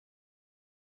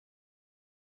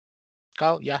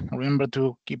Pascal. Yeah, remember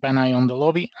to keep an eye on the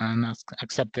lobby and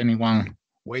accept anyone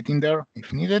waiting there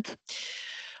if needed.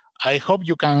 I hope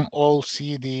you can all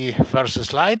see the first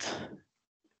slide.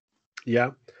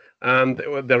 Yeah, and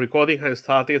the recording has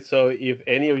started, so if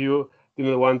any of you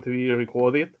didn't want to be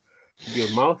recorded, keep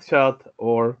your mouth shut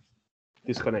or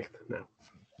disconnect now.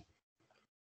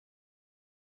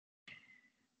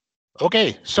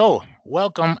 Okay, so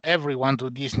welcome everyone to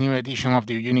this new edition of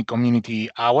the Uyuni Community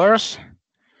Hours.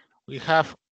 We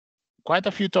have quite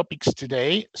a few topics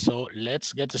today, so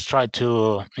let's get straight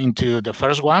into the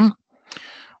first one,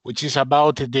 which is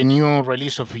about the new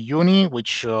release of Uyuni,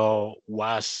 which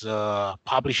was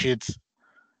published.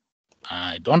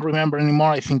 I don't remember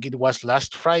anymore. I think it was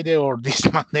last Friday or this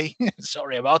Monday.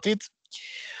 Sorry about it.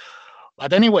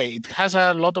 But anyway, it has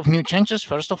a lot of new changes,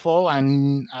 first of all,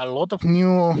 and a lot of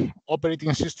new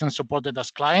operating systems supported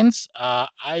as clients.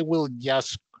 I will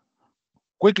just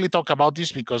quickly talk about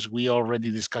this because we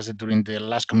already discussed it during the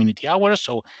last community hour.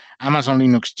 So Amazon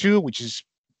Linux 2, which is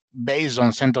based on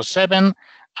CentOS 7,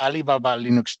 Alibaba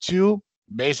Linux 2,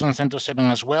 based on CentOS 7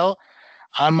 as well.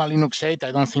 Alma Linux 8,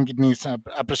 I don't think it needs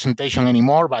a presentation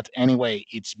anymore, but anyway,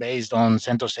 it's based on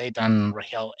CentOS 8 and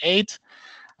RHEL 8.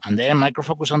 And then Micro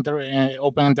Focus on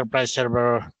Open Enterprise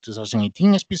Server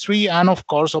 2018 SP3, and of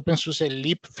course, OpenSUSE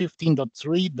Leap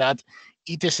 15.3 that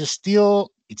it is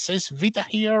still, it says Vita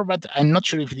here, but I'm not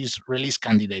sure if it is release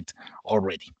candidate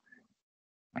already.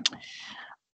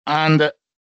 And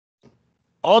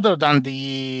other than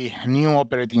the new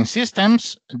operating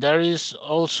systems, there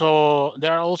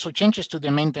are also changes to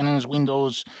the maintenance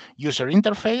Windows user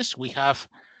interface. We have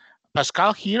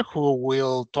Pascal here who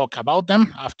will talk about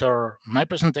them after my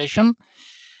presentation.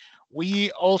 We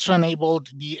also enabled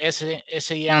the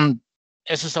SAM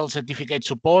SSL certificate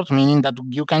support, meaning that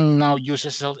you can now use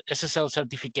SSL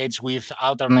certificates with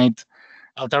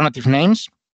alternative names.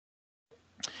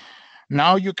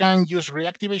 Now you can use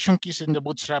reactivation keys in the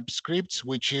Bootstrap scripts,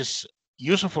 which is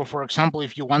useful, for example,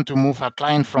 if you want to move a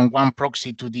client from one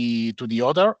proxy to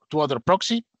other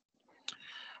proxy.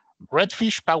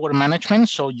 Redfish power management,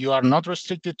 so you are not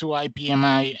restricted to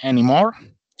IPMI anymore.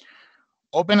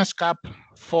 OpenSCAP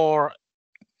for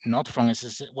not from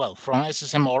SSM, well, from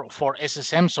SSM or for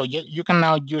SSM. So you can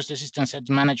now use the system set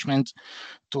management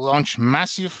to launch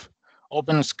massive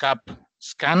OpenSCAP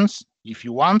scans if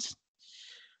you want.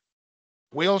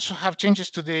 We also have changes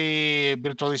to the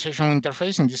virtualization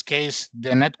interface, in this case,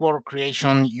 the network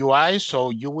creation UI.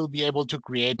 So you will be able to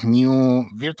create new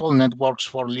virtual networks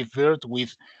for LiveVirt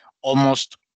with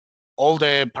almost all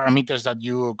the parameters that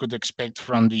you could expect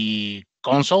from the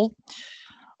console.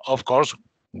 Of course,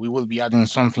 we will be adding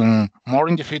something more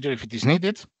in the future if it is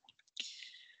needed.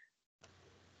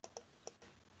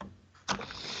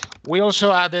 We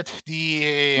also added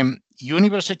the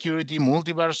Universe Security,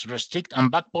 Multiverse, Restrict,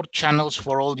 and Backport channels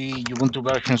for all the Ubuntu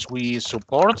versions we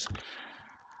support.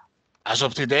 As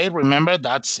of today, remember,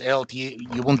 that's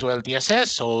Ubuntu LTSS,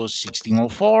 so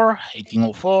 16.04,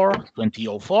 18.04,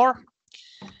 20.04.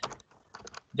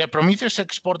 The Prometheus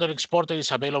exporter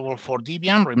is available for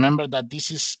Debian. Remember that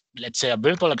this is, let's say, a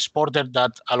virtual exporter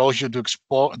that allows you to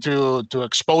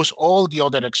expose all the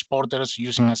other exporters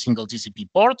using a single TCP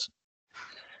port.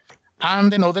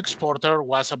 And the node exporter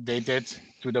was updated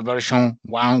to the version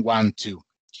 1.1.2.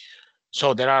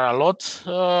 So there are a lot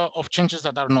of changes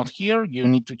that are not here. You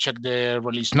need to check the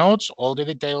release notes. All the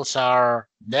details are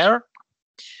there.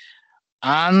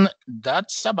 And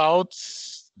that's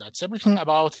everything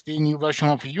about the new version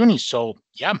of Uyuni. So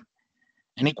yeah,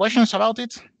 any questions about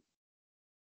it?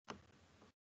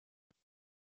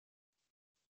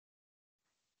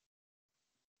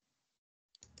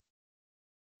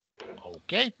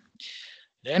 Okay,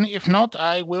 then if not,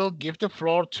 I will give the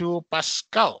floor to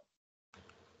Pascal,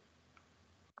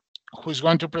 who is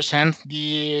going to present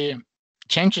the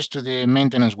changes to the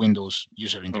maintenance Windows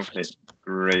user interface. Okay,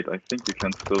 great. I think you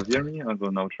can still hear me. I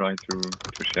will now try to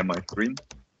share my screen.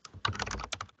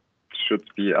 It should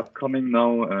be upcoming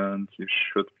now, and you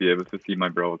should be able to see my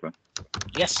browser.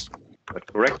 Yes. That's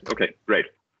correct? Okay, great.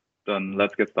 Then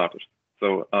let's get started.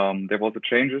 So there was a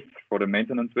changes for the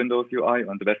maintenance Windows UI,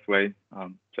 and the best way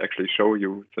to actually show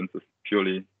you, since it's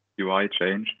purely UI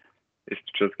change, is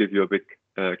to just give you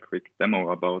a quick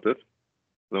demo about it.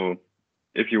 So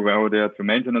if you were there to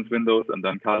maintenance Windows and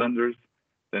then calendars,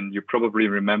 then you probably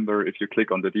remember, if you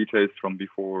click on the details from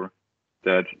before,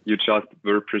 that you just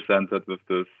were presented with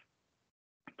this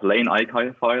plain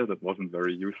archive file that wasn't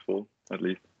very useful, at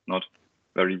least not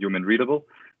very human readable.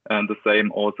 And the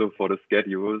same also for the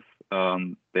schedules.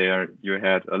 There you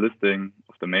had a listing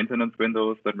of the maintenance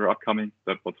windows that were upcoming.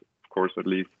 That was, of course, at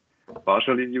least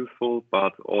partially useful,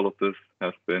 but all of this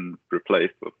has been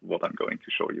replaced with what I'm going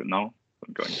to show you now.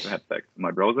 I'm going to head back to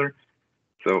my browser.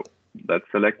 So let's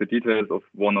select the details of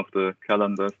one of the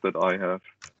calendars that I have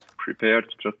prepared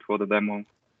just for the demo.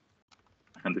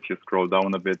 And if you scroll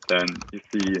down a bit, then you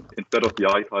see, instead of the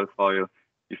iFile file,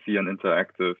 you see an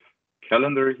interactive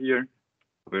calendar here,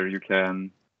 where you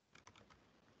can,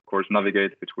 of course,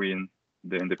 navigate between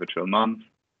the individual months,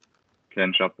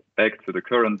 can jump back to the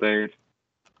current date,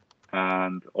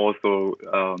 and also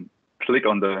click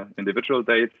on the individual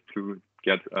dates to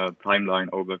get a timeline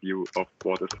overview of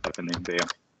what is happening there.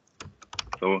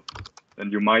 So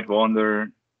then you might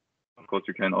wonder, of course,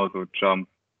 you can also jump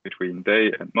between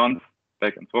day and month,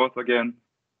 back and forth again.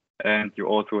 And you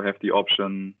also have the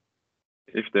option,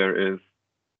 if there is,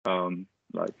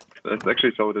 let's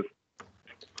actually show this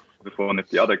with one of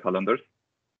the other calendars.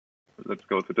 Let's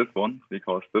go to this one,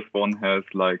 because this one has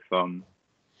like some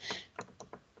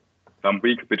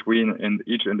weeks between in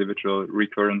each individual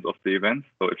recurrence of the event.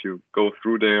 So if you go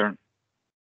through there,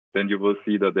 then you will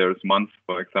see that there's months,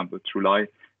 for example, July,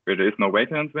 where there is no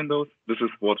maintenance windows. This is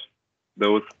what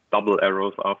those double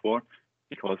arrows are for,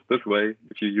 because this way,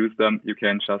 if you use them, you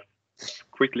can just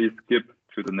quickly skip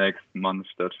to the next month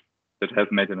that has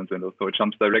maintenance windows. So it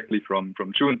jumps directly from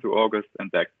June to August and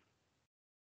back.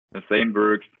 The same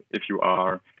works if you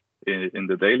are in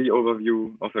the daily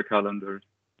overview of a calendar.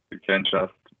 You can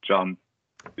just jump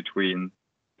between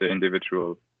the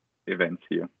individual events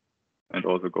here and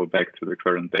also go back to the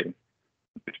current day,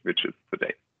 which is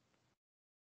today.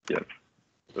 Yes,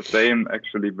 the same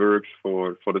actually works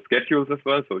for the schedules as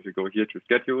well. So if you go here to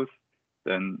schedules,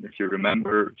 then if you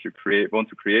remember, if you want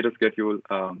to create a schedule,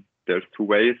 there's two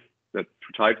ways, that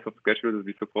two types of schedules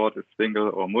we support is single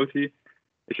or multi.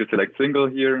 If you select single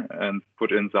here and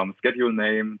put in some schedule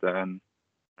name, then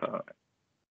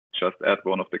just add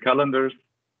one of the calendars.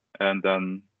 And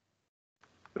then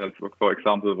that's, for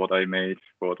example, what I made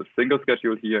for the single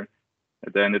schedule here.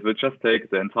 And then it will just take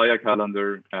the entire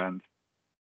calendar and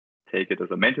take it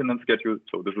as a maintenance schedule.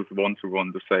 So this is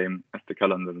one-to-one the same as the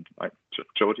calendar that I just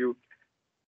showed you.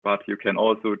 But you can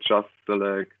also just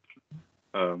select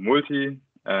multi.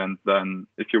 And then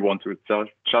if you want to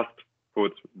just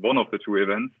put one of the two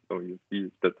events, so you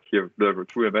see that here there were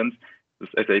two events, this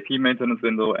SAP maintenance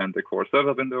window and the core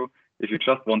server window. If you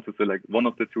just want to select one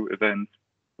of the two events,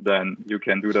 then you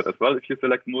can do that as well if you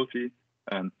select multi.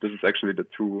 And this is actually the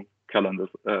two calendars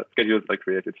schedules I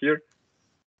created here.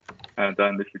 And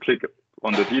then if you click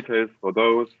on the details for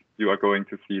those, you are going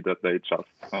to see that they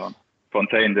just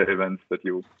contain the events that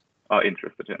you are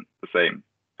interested in. The same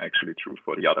actually true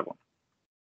for the other one.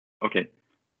 Okay,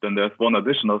 then there's one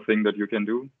additional thing that you can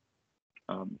do.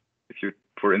 If you,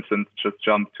 for instance, just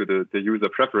jump to the user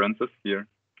preferences here,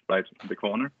 right in the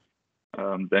corner,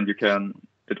 then you can,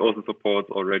 it also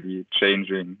supports already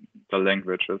changing the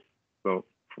languages. So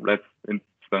let's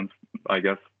instance, I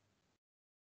guess,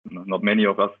 not many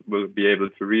of us will be able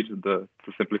to read the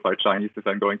simplified Chinese if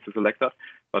I'm going to select that,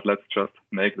 but let's just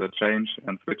make the change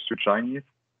and switch to Chinese,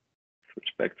 switch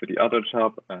back to the other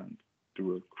tab and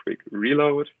do a quick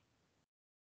reload.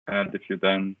 And if you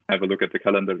then have a look at the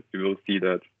calendar, you will see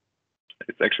that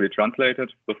it's actually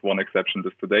translated with one exception,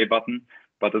 this today button,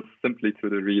 but it's simply to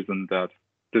the reason that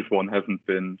this one hasn't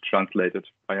been translated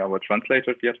by our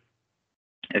translators yet.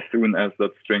 As soon as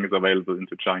that string is available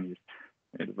into Chinese,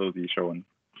 it will be shown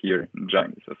here in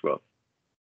Chinese as well.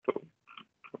 So,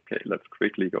 okay, let's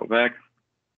quickly go back,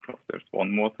 because there's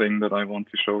one more thing that I want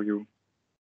to show you,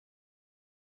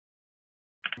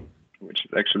 which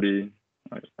is actually,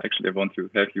 I want to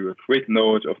have you a quick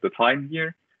note of the time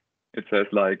here. It says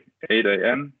like 8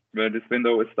 a.m. where this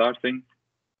window is starting.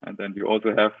 And then you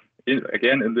also have,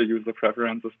 again, in the user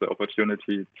preferences, the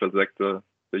opportunity to select the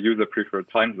user preferred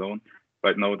time zone.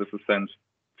 Right now, this is sent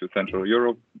to Central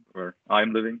Europe, where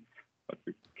I'm living, but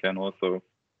you can also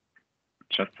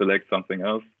just select something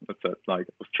else. Let's say like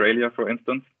Australia, for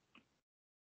instance,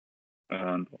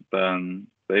 and then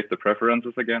save the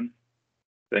preferences again.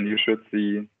 Then you should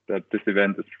see that this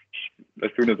event is, as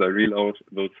soon as I reload,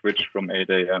 will switch from 8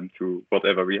 a.m. to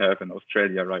whatever we have in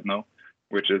Australia right now,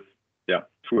 which is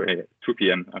 2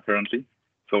 p.m. apparently.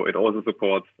 So it also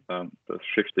supports the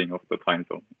shifting of the time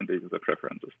zone in the user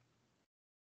preferences.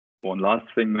 One last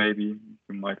thing, maybe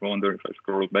you might wonder, if I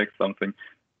scroll back some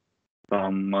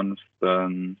months,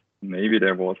 then maybe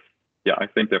there was, I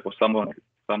think there was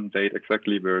some date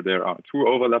exactly where there are two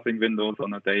overlapping windows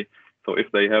on a day. So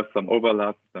if they have some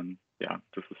overlap, then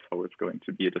this is how it's going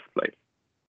to be displayed.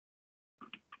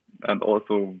 And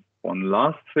also one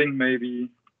last thing, maybe,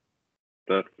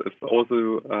 that is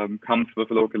also comes with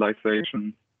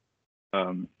localization.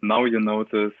 now you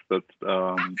notice that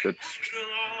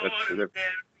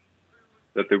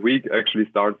that the week actually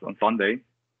starts on Sunday,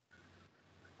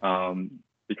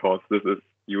 because this is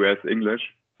US English,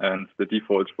 and the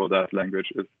default for that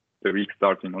language is the week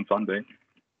starting on Sunday.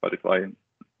 But if I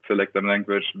select a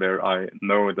language where I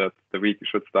know that the week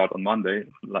should start on Monday,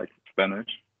 like Spanish,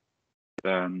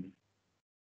 then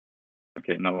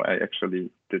okay, now I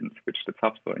actually didn't switch the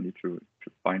tab, so I need to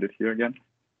find it here again.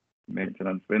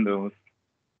 Maintenance windows,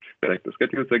 select the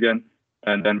schedules again,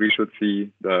 and then we should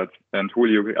see that, and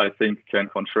Julio, I think, can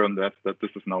confirm that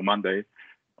this is now Monday.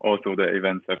 Also, the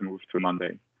events have moved to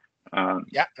Monday.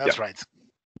 Yeah, that's right.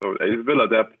 So it will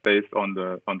adapt based on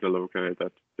the local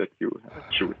that you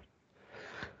choose.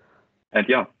 And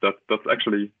yeah, that's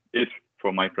actually it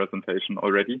for my presentation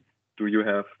already. Do you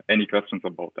have any questions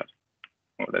about that?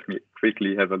 Or let me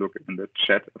quickly have a look in the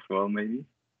chat as well, maybe.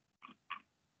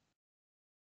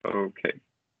 Okay.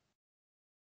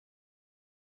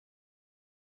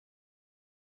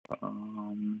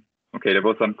 Okay, there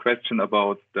was some question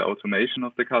about the automation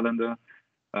of the calendar.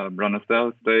 Run a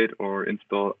style state or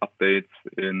install updates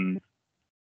in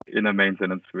a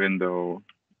maintenance window.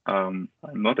 I'm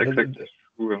not exactly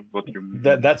sure what you mean.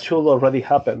 That should already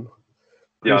happen.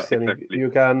 Christian, yeah, exactly. You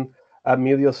can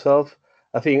unmute yourself.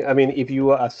 I mean, if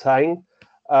you assign,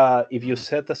 if you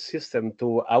set a system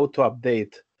to auto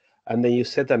update, and then you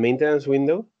set a maintenance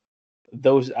window,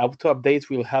 those auto updates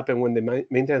will happen when the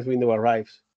maintenance window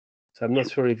arrives. So I'm not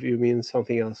sure if you mean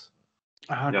something else.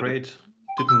 Ah, great.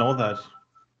 Didn't know that.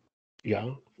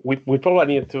 Yeah, we probably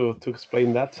need to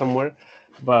explain that somewhere,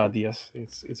 but yes,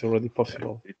 it's already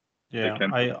possible. Yeah,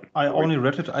 I only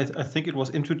read it. I think it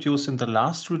was introduced in the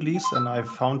last release, and I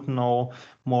found no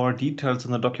more details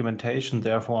in the documentation.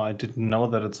 Therefore, I didn't know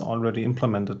that it's already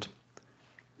implemented.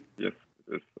 Yes,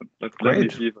 it is. Let me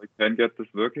see if I can get this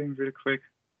working real quick.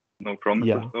 No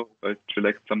promises though. I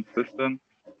select some system,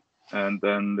 and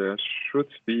then there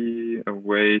should be a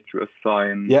way to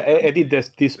assign. Yeah, edit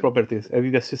these properties,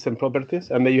 edit the system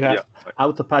properties, and then you have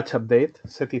auto patch update.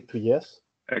 Set it to yes.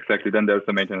 Exactly. Then there's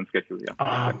the maintenance schedule. Yeah.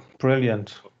 Ah,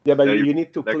 brilliant. Yeah, but you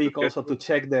need to click also to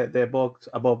check the box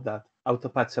above that auto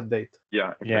patch update.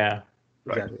 Yeah. Exactly. Yeah.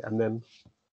 Exactly. Right. And then.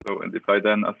 So, and if I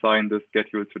then assign the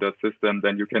schedule to that system,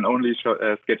 then you can only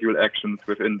schedule actions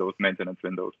within those maintenance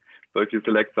windows. So if you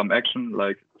select some action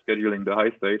like scheduling the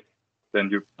high state, then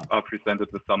you are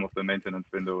presented with some of the maintenance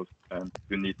windows, and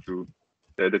you need to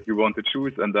that you want to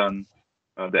choose, and then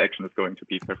the action is going to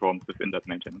be performed within that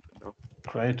maintenance window.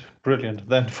 Great, brilliant.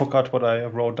 Then forgot what I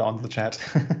wrote down in the chat.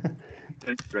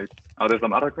 Okay, great. Are there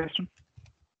some other questions?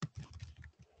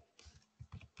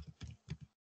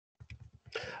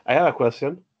 I have a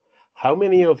question. How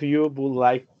many of you would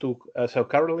like to, so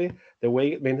currently the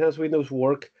way maintenance windows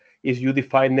work is you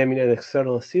define them in an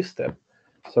external system.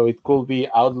 So it could be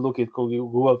Outlook, it could be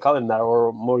Google Calendar,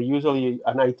 or more usually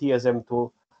an ITSM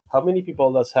tool. How many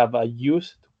people does have a use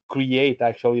to create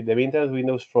actually the maintenance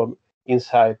windows from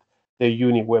inside the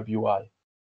Uyuni web UI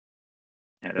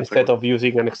instead of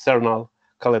using an external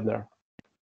calendar?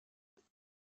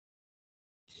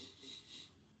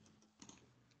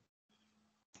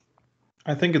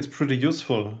 I think it's pretty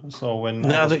useful. So when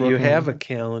now that you have a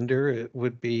calendar, it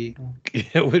would be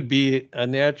a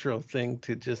natural thing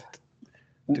to just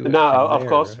do it. Now, of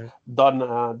course, right?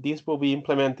 Don, this will be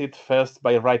implemented first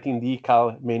by writing the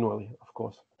ecal manually, of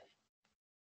course.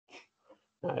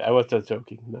 I was just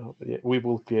joking. No, we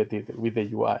will create it with the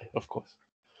UI, of course.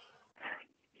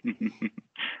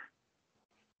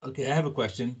 Okay, I have a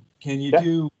question. Can you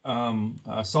do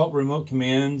assault remote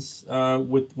commands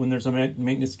when there's a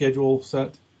maintenance schedule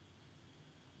set?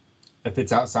 If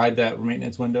it's outside that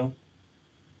maintenance window?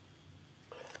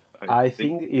 I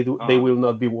think they will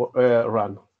not be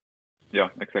run. Yeah,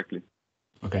 exactly.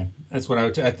 Okay, that's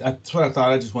what that's what I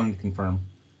thought. I just wanted to confirm.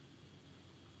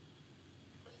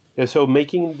 Yeah, so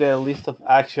making the list of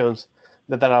actions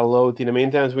that are allowed in a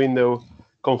maintenance window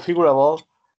configurable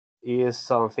is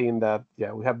something that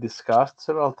we have discussed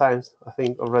several times, I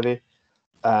think, already.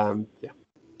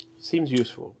 Seems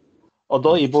useful.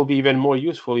 Although it will be even more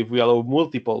useful if we allow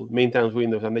multiple maintenance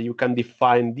windows, and then you can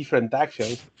define different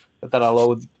actions that are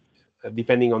allowed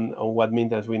depending on what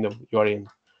maintenance window you're in.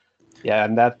 Yeah,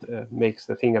 and that makes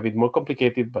the thing a bit more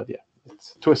complicated, but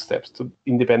it's two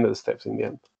independent steps in the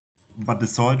end. But the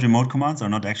salt remote commands are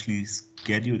not actually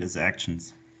scheduled as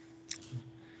actions.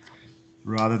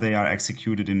 Rather, they are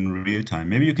executed in real time.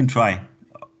 Maybe you can try.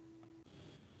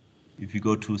 If you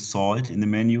go to salt in the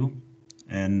menu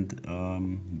and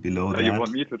below that. You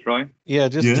want me to try? Yeah,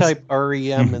 just type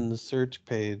REM in the search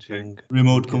page. Okay. And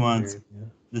remote commands.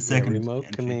 The second remote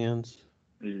entry. commands.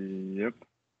 Yep.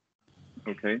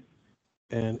 Okay.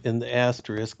 And in the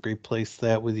asterisk, replace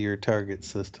that with your target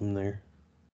system there.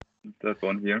 That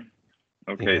one here.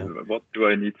 Okay. Yeah. What do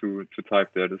I need to type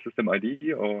there? The system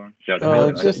ID or yeah, the Oh,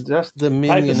 minion ID? just the type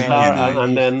minion star ID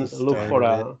and then is the look start for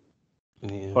of a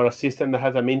it. for a system that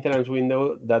has a maintenance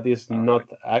window that is not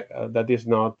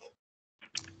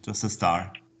Just a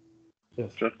star.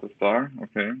 yes. Just a star.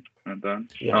 Okay. And then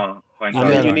find And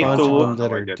You then got you a need bunch to of them that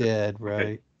now I are get it. dead, Okay.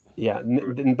 right? yeah.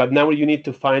 But now you need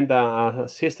to find a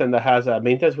system that has a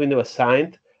maintenance window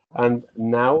assigned, and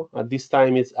now at this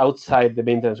time it's outside the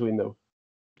maintenance window.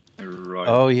 Right.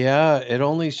 Oh yeah, it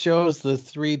only shows the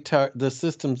the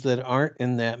systems that aren't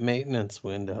in that maintenance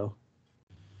window.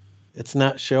 It's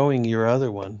not showing your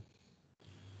other one.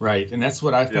 Right, and that's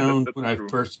what I found that's when I true.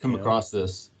 first come across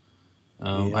this.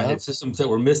 I Yep. had systems that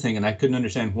were missing, and I couldn't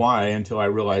understand why until I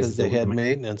realized Because that they there had was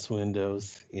maintenance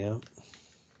windows. Yeah.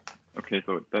 Okay,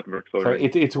 so that works So already.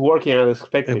 it's working as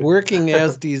expected. Working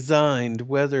as designed,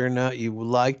 whether or not you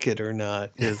like it or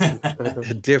not is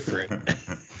different.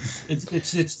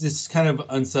 It's kind of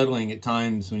unsettling at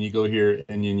times when you go here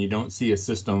and you don't see a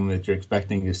system that you're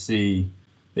expecting to see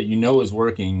that you know is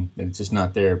working, and it's just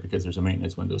not there because there's a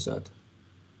maintenance window set.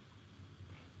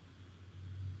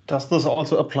 Does this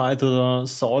also apply to the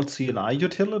salt CLI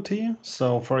utility?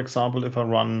 So, for example, if I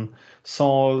run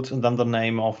salt and then the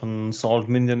name of a salt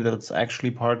minion that's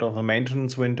actually part of a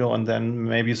maintenance window, and then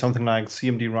maybe something like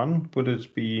cmd run, would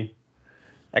it be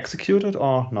executed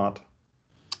or not?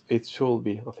 It should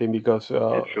be, I think, because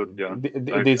It should, yeah.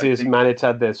 this is managed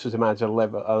at the system manager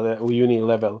level, the Uyuni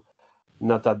level,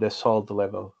 not at the salt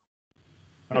level.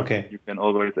 Okay. You can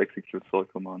always execute salt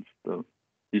commands, though,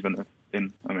 even if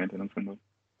in a maintenance window.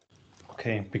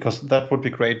 Okay, because that would be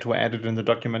great to add it in the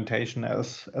documentation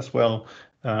as well,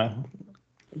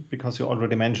 because you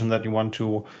already mentioned that you want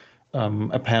to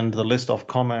append the list of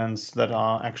commands that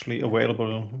are actually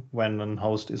available when a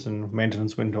host is in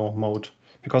maintenance window mode.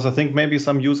 Because I think maybe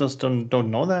some users don't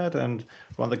know that and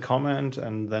run the command,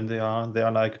 and then they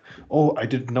are like, oh, I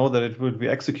didn't know that it would be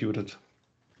executed.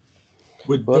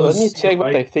 Well, let me check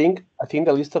what I think. I think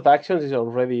the list of actions is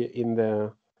already in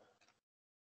the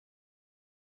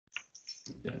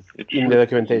in the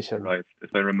documentation. Right,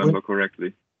 if I remember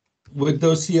correctly. Would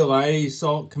those CLI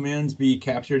salt commands be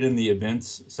captured in the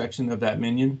events section of that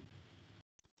minion?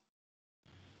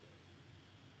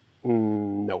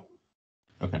 No.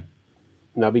 Okay.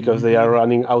 No, because they are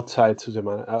running outside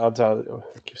Suzuma. Outside,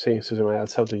 I keep saying Suzuma,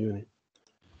 outside the unit.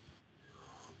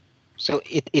 So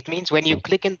it means when you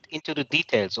click into the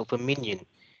details of a minion,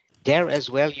 there as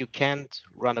well you can't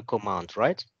run a command,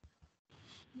 right?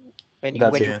 When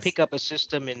you pick up a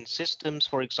system in systems,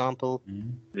 for example.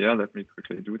 Yeah, let me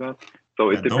quickly do that. So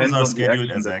it depends on the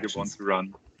action that you want to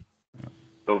run.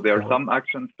 So there are some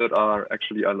actions that are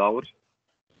actually allowed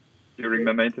during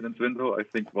the maintenance window. I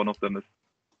think one of them is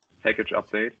package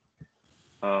update.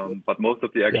 But most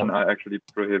of the action are actually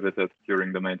prohibited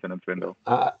during the maintenance window.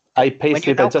 I just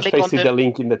pasted the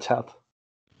link in the chat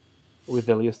with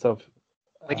the list of.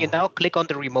 When you now click on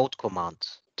the remote command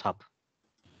tab,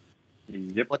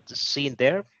 what's seen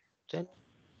there then?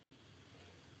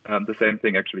 The same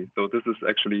thing actually. So this is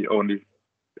actually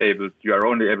you are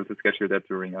only able to schedule that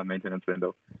during a maintenance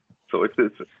window. So if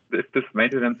this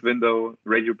maintenance window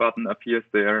radio button appears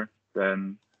there,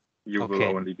 then you will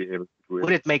only be able to do it.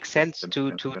 Would it make sense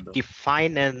to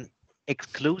define an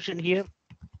exclusion here?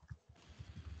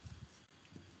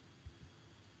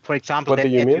 For example, what do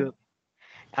you mean?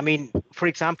 I mean, for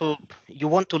example, you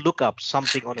want to look up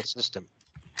something on a system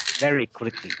very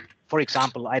quickly. For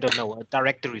example, I don't know, a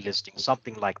directory listing,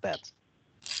 something like that.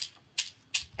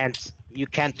 And you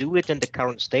can't do it in the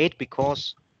current state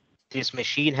because this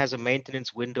machine has a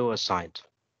maintenance window assigned,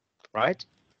 right?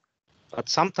 But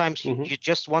sometimes you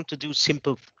just want to do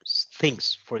simple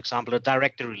things. For example, a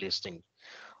directory listing,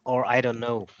 or I don't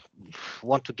know,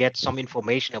 want to get some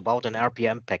information about an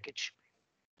RPM package.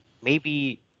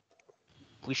 Maybe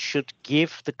we should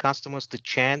give the customers the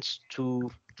chance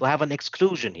to have an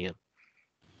exclusion here.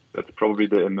 That's probably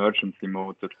the emergency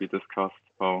mode that we discussed.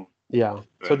 Yeah.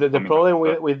 So the problem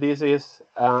with this is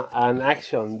an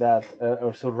action that,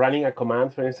 so running a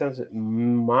command, for instance,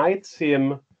 might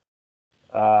seem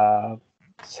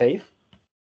safe.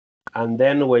 And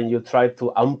then when you try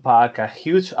to unpack a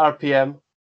huge RPM,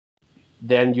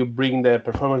 then you bring the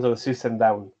performance of the system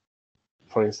down,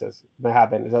 for instance. It may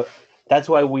happen. So that's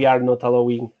why we are not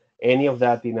allowing any of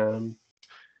that in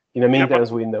a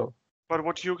maintenance window. But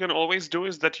what you can always do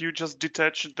is that you just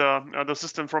detach the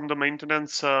system from the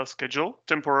maintenance schedule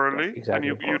temporarily, and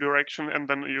you direction, and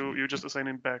then you just assign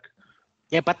it back.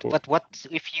 Yeah, but what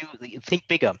if you think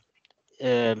bigger?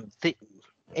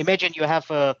 Imagine you have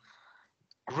a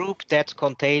group that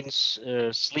contains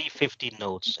sleeve 15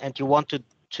 nodes, and you want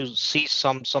to see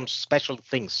some special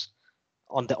things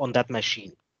on that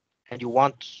machine, and you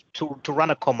want to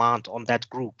run a command on that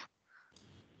group.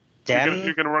 Then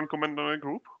you can run command on a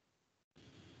group.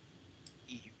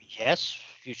 Yes,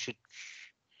 you should.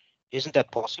 Isn't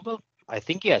that possible? I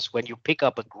think yes. When you pick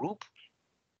up a group,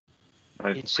 I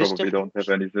in probably system don't have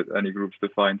any groups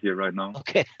defined here right now.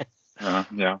 Okay.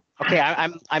 Yeah. Okay,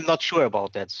 I'm not sure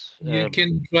about that. You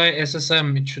can try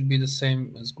SSM. It should be the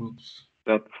same as groups.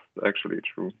 That's actually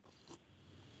true.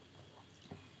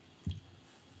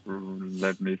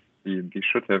 Let me see. We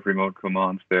should have remote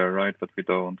commands there, right? But we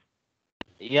don't.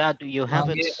 Yeah, do you have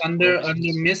it under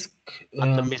MISC?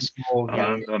 Under MISC.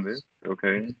 Yeah. Under MISC,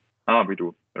 okay. We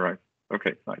do. All right.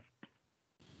 Okay, nice.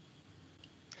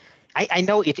 I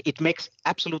know it makes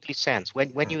absolutely sense.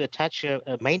 When you attach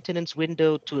a maintenance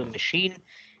window to a machine,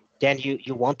 then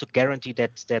you want to guarantee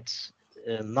that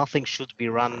nothing should be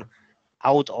run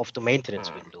out of the maintenance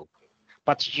window.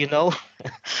 But you know,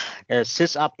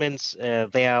 sysadmins,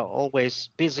 they are always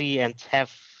busy and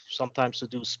have sometimes to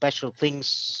do special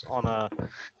things on a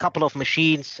couple of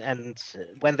machines. And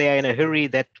when they are in a hurry,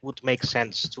 that would make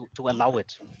sense to allow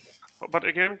it. But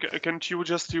again, can't you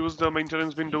just use the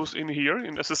maintenance windows in here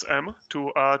in SSM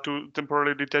to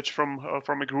temporarily detach from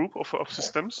a group of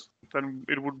systems? Then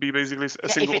it would be basically a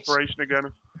single operation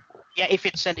again. Yeah, if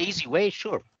it's an easy way,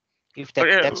 sure. If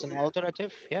that's an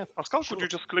alternative, yeah. Pascal, sure. could you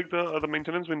just click the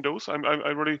maintenance windows? I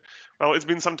really, well, it's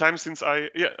been some time since I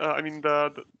mean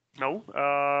the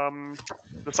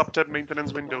subtab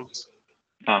maintenance windows.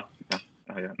 Yeah.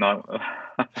 Now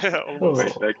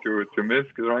Almost. back to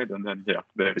MISC, right? And then there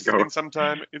you go.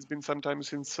 It's been some time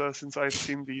since I've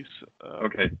seen these.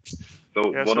 Okay,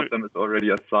 so one of them is already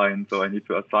assigned, so I need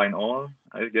to assign all,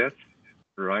 I guess,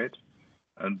 right?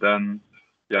 And then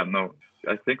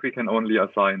I think we can only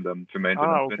assign them to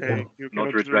maintenance windows,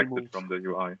 not retracted from the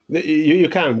UI. You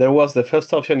can. There was the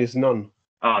first option is none.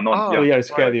 None. Clear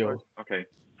schedule. Right. Okay,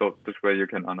 so this way you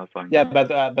can unassign. Yeah,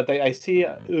 but I see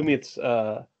Umit's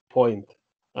point,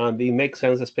 and it makes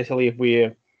sense, especially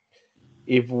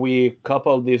if we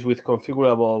couple this with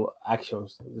configurable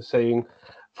actions, saying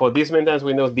for this maintenance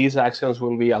window these actions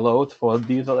will be allowed, for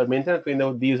these other maintenance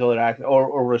window these other actions,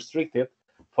 or restricted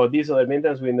for these other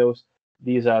maintenance windows.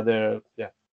 These are the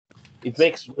It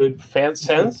makes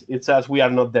sense. It's as we are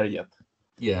not there yet.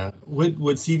 Yeah. Would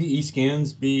CVE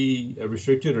scans be a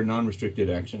restricted or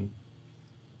non-restricted action?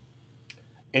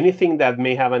 Anything that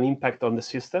may have an impact on the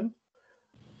system,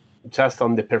 just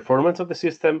on the performance of the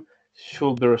system,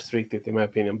 should be restricted, in my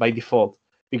opinion, by default,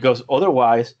 because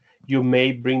otherwise you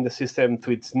may bring the system to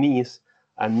its knees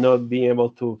and not be able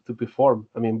to perform.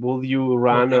 I mean, will you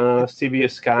run a CV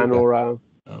scan or a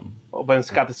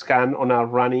OpenSCAD scan on a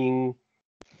running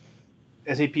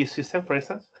SAP system, for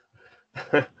instance?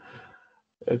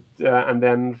 And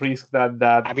then risk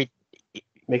that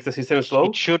makes the system slow?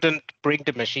 It shouldn't bring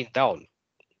the machine down.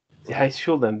 Yeah, it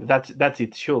shouldn't. That's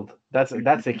it. Should. That's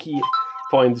the key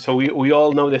point. So we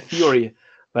all know the theory,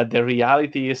 but the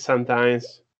reality is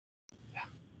sometimes,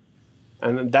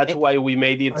 and that's why we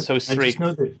made it so strict. I just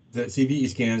know that CVE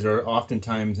scans are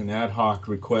oftentimes an ad hoc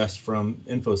request from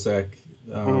InfoSec.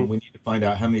 We need to find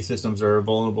out how many systems are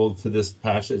vulnerable to this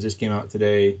patch that just came out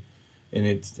today, and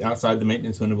it's outside the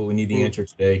maintenance window, but we need the answer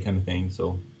today, kind of thing.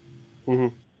 So,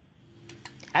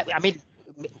 I mean,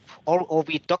 or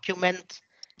we document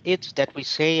it that we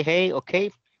say, hey,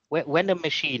 okay, when a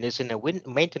machine is in a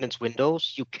maintenance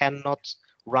windows, you cannot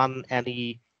run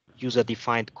any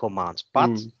user-defined commands, but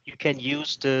you can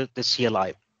use the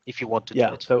CLI if you want to do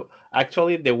it. So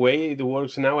actually, the way it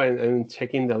works now, and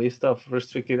checking the list of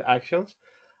restricted actions,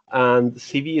 and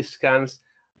CV scans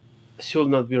should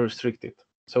not be restricted.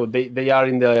 So they are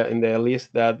in the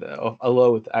list that of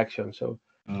allowed actions. So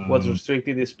what's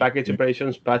restricted is package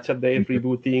operations, patch update,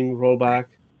 rebooting, rollback.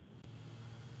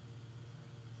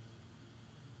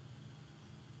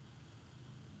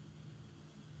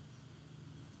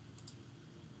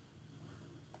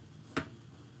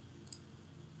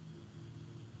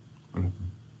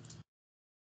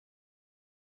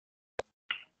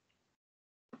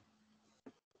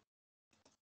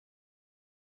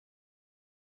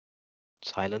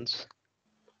 Silence.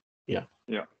 Yeah.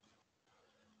 Yeah.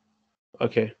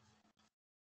 Okay.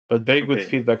 But very good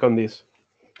feedback on this.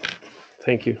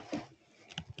 Thank you.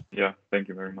 Yeah, thank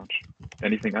you very much.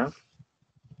 Anything else?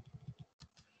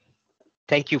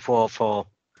 Thank you for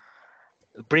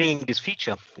bringing this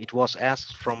feature. It was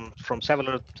asked from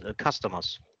several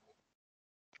customers.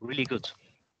 Really good.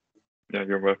 Yeah,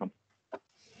 you're welcome.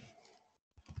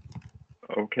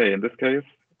 Okay, in this case,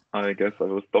 I guess I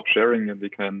will stop sharing and we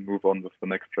can move on with the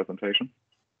next presentation.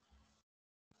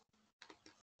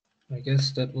 I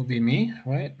guess that will be me,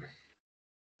 right?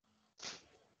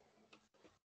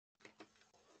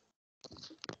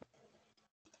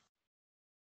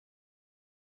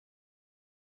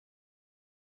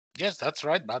 Yes, that's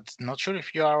right, but not sure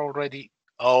if you are already.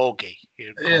 Okay,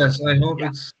 here comes. Yes, I hope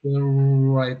it's the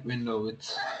right window.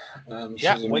 It's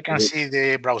yeah, we can see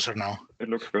the browser now. It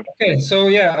looks good. Okay, so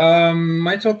yeah,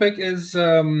 my topic is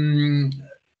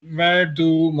where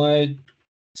do my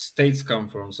states come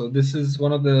from? So this is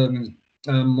one of the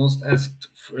most asked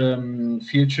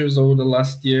features over the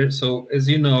last year. So as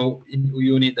you know, in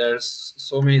Uyuni, there's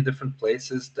so many different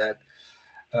places that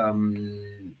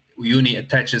Uyuni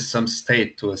attaches some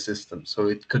state to a system. So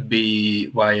it could be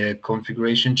via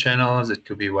configuration channels, it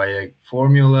could be via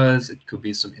formulas, it could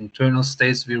be some internal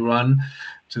states we run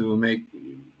to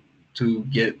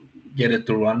get it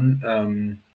to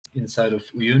run inside of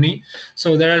Uyuni.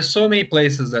 So there are so many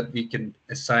places that we can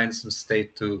assign some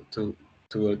state to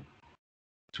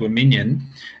a minion,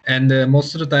 and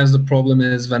most of the times the problem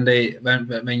is when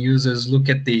users look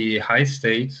at the high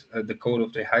state, the code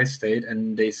of the high state,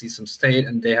 and they see some state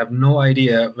and they have no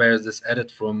idea where is this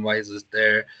added from, why is this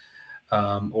there,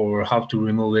 or how to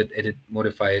remove it, edit,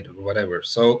 modify it, or whatever.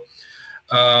 So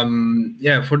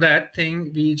yeah, for that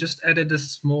thing we just added a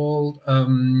small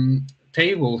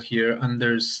table here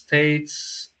under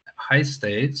states, high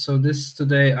state. So this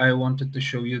today I wanted to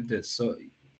show you this. So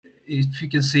if you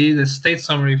can see the state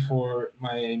summary for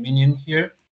my minion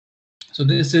here. So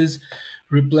this has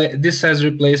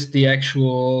replaced the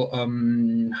actual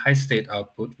high state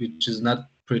output, which is not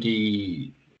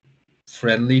pretty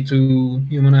friendly to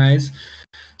human eyes.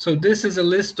 So this is a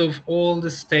list of all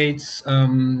the states,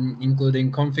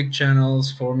 including config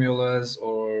channels, formulas,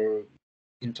 or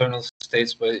internal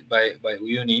states by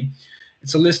Uyuni.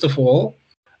 It's a list of all.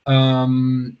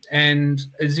 And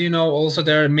as you know, also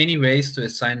there are many ways to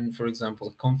assign, for example,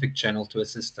 a config channel to a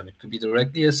system. It could be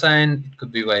directly assigned, it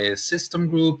could be via a system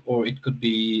group, or it could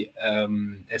be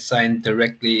assigned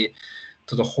directly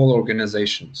to the whole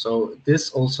organization. So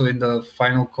this also in the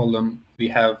final column, we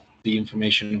have the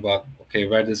information about, okay,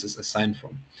 where this is assigned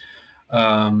from.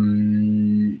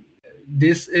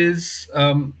 This is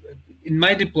in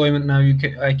my deployment now.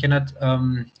 I cannot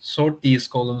sort these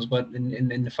columns, but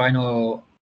in the final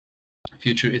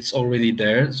future it's already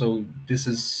there. So this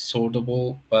is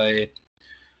sortable by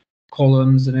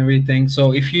columns and everything.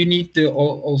 So if you need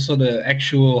also the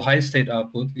actual high state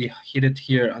output, we hit it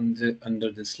here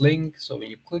under this link. So when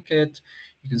you click it,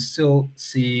 you can still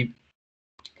see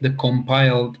the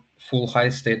compiled full high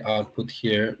state output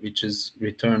here, which is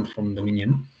returned from the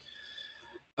minion.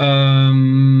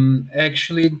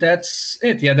 Actually, that's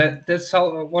it. Yeah, that's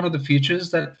how one of the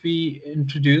features that we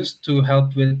introduced to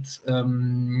help with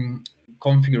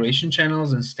configuration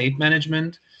channels and state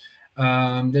management.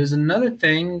 There's another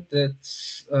thing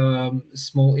that's a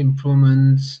small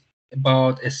improvement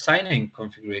about assigning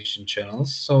configuration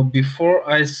channels. So before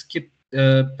I skip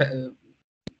to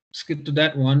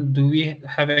that one, do we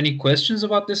have any questions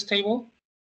about this table?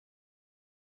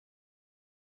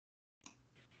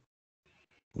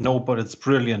 No, but it's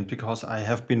brilliant because I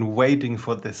have been waiting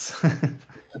for this.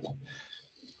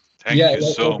 Thank you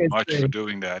so much for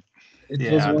doing that.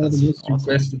 It was one of the most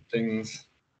requested things.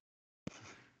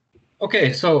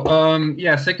 Okay, so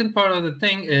yeah, second part of the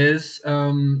thing is,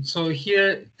 so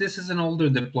here, this is an older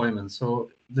deployment. So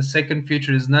the second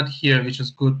feature is not here, which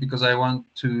is good because I want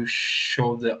to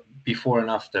show the before and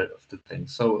after of the thing.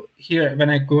 So here, when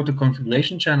I go to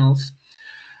configuration channels,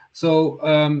 so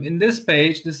in this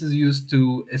page, this is used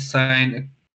to assign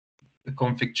a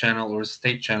config channel or a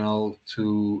state channel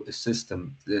to a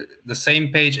system. The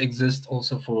same page exists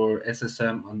also for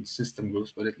SSM on system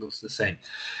groups, but it looks the same.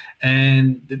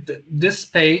 And this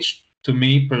page, to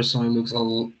me personally, looks a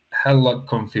hell lot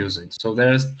confusing. So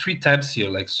there's 3 tabs here,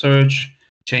 like search,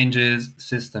 changes,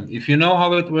 system. If you know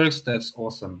how it works, that's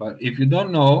awesome. But if you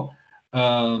don't know,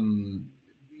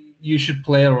 you should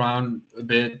play around a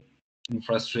bit in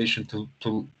frustration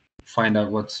to find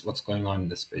out what's going on in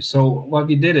this page. So what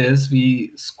we did is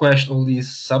we squashed all these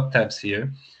sub tabs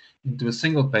here into a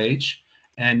single page,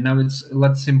 and now it's a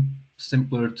lot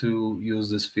simpler to use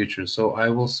this feature. So I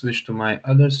will switch to my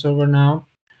other server now.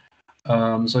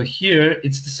 So here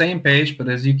it's the same page, but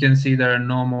as you can see, there are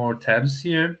no more tabs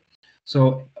here.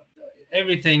 So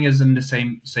everything is in the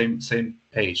same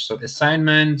page. So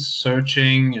assignment,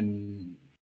 searching, and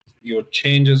your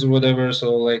changes or whatever.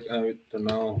 So like, I don't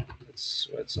know, let's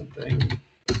write something.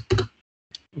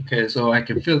 Okay, so I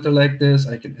can filter like this,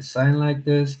 I can assign like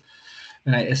this.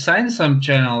 when I assign some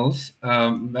channels,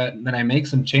 when I make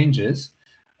some changes,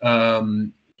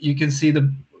 you can see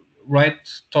the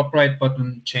top right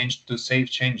button changed to Save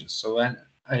Changes. So when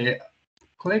I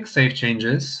click Save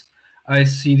Changes, I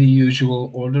see the usual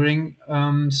ordering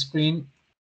screen,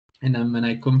 and then when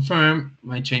I confirm,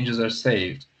 my changes are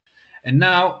saved. And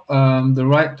now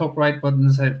the top right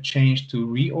buttons have changed to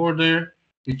Reorder,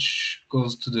 which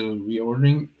goes to the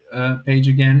reordering page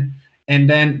again. And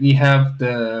then we have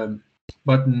the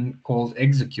button called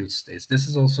Execute States. This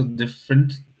is also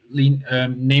differently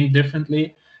named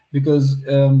differently, because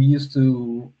we used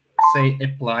to say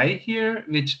apply here,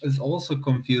 which is also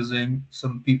confusing.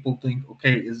 Some people think,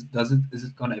 okay, is it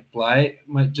going to apply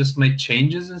just my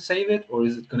changes and save it, or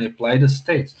is it going to apply the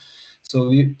states?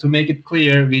 So to make it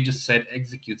clear, we just said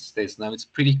execute states. Now it's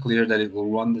pretty clear that it will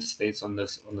run the states on the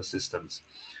systems.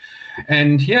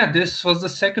 And yeah, this was the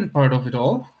second part of it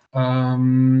all.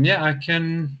 Yeah, I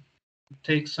can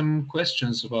take some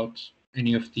questions about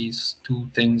any of these two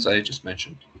things I just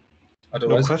mentioned.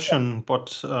 Otherwise, no question,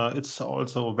 but it's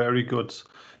also very good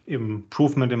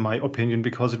improvement in my opinion,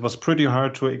 because it was pretty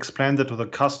hard to explain that to the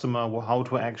customer how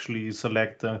to actually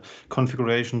select the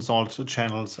configurations, also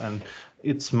channels, and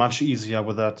it's much easier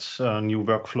with that new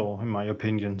workflow in my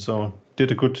opinion. So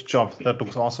did a good job. That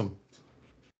looks awesome.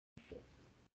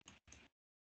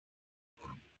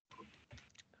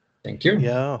 Thank you.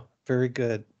 Yeah, very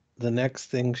good. The next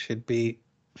thing should be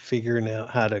figuring out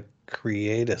how to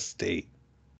create a state,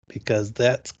 because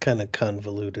that's kind of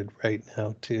convoluted right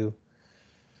now too.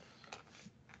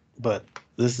 But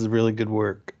this is really good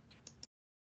work.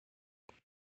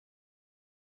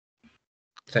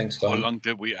 Thanks, Don. How long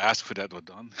did we ask for that,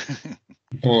 Don?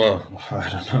 Well, I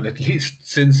don't know, at least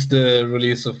since the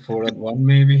release of 4.1,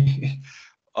 maybe.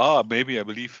 Maybe, I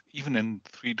believe, even in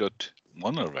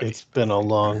 3.1 already. It's been a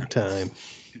long time.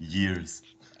 Years.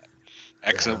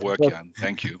 Excellent work, Jan.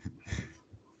 Thank you.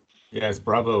 Yes,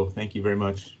 bravo. Thank you very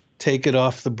much. Take it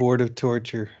off the board of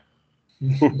torture.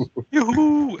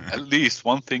 Yoo-hoo! At least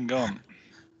one thing gone.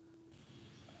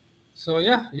 So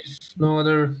yeah, if no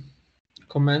other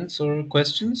comments or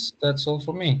questions, that's all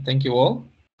for me. Thank you all.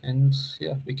 And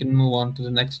yeah, we can move on to the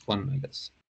next one, I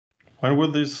guess. When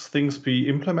will these things be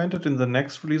implemented in the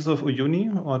next release of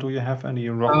Uyuni, or do you have any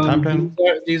timeline?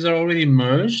 These are already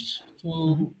merged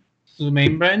to the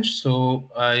main branch,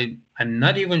 so I'm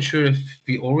not even sure if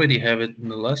we already have it in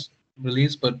the last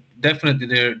release, but definitely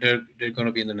they're going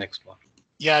to be in the next one.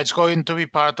 Yeah, it's going to be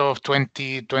part of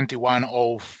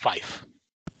 2021-05.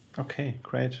 Okay,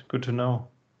 great. Good to know.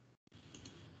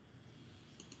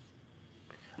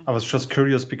 I was just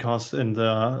curious because in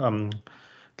the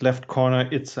left corner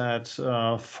it's at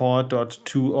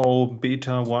 4.20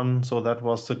 beta 1, so that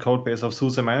was the code base of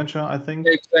SUSE Manager, I think.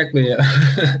 Exactly, yeah.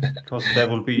 Because there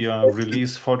will be a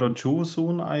release 4.2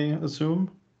 soon, I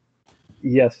assume.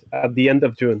 Yes, at the end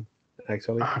of June,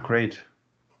 actually. Ah, great.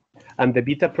 And the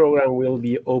beta program will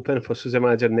be open for SUSE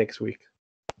Manager next week.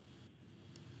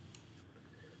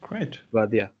 Great.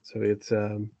 But yeah, so it's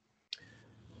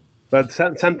but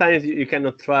sometimes you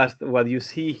cannot trust what you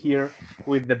see here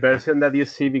with the version that you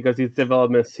see, because it's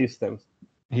development systems.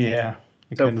 Yeah.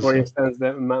 So for instance,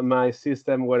 my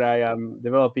system where I am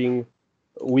developing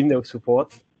Windows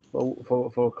support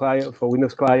for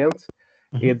Windows clients,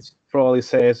 it probably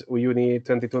says Uyuni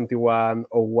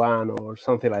 2021-01 or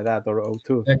something like that, or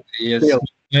 02. Yes.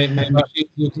 My machine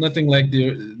looks nothing like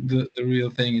the real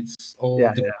thing. It's all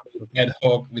ad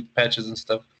hoc with patches and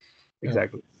stuff.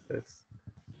 Exactly. Yes.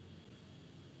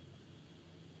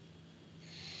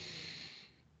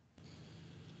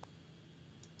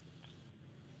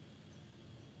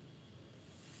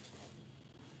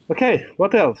 Okay,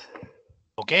 what else?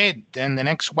 Okay, then the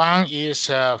next one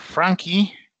is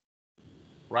Franky,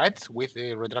 right, with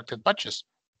the retracted patches.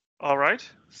 All right,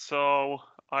 so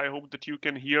I hope that you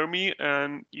can hear me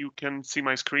and you can see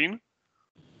my screen.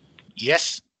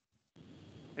 Yes.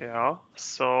 Yeah,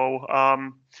 so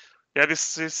yeah,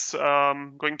 this is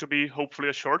going to be hopefully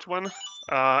a short one,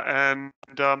 and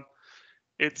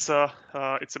it's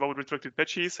about retracted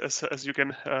patches, as you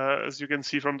can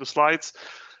see from the slides.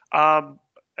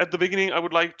 At the beginning, I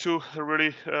would like to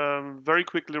really very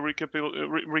quickly recap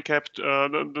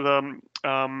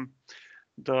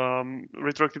the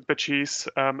retracted patches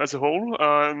as a whole,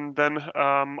 and then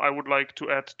I would like to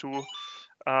add to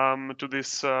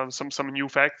this some new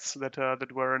facts that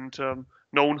weren't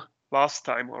known last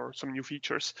time, or some new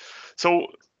features. So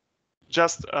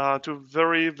just to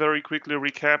very quickly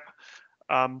recap,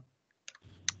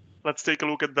 let's take a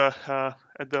look at the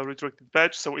retracted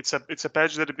patch. So it's a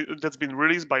patch that's been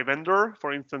released by vendor,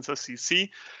 for instance, a CC,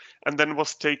 and then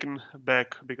was taken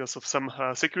back because of some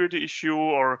security issue,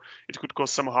 or it could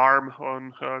cause some harm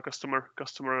on customer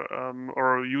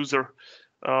or user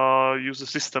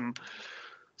system.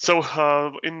 So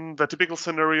in the typical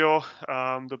scenario,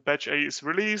 the patch A is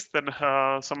released, then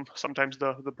sometimes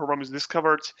the problem is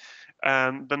discovered,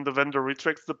 and then the vendor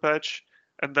retracts the patch,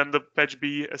 and then the patch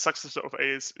B, a successor of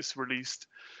A, is released.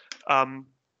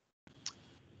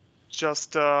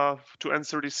 Just to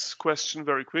answer this question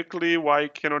very quickly, why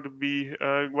cannot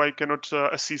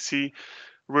SCC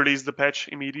release the patch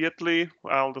immediately?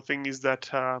 Well, the thing is that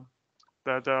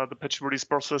the patch release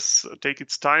process take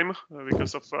its time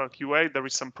because of QA. There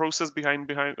is some process defined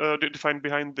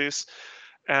behind this,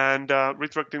 and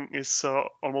retracting is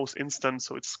almost instant.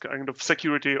 So it's kind of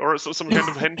security or some kind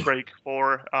of handbrake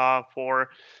for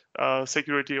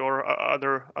security or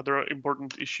other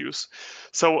important issues.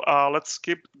 So let's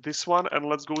skip this one and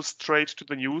let's go straight to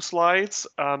the new slides.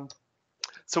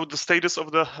 So the status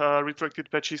of the retracted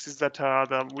patches is that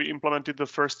we implemented the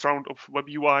first round of Web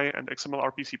UI and XML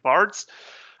RPC parts.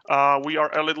 We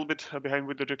are a little bit behind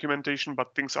with the documentation,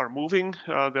 but things are moving.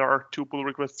 There are 2 pull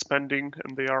requests pending,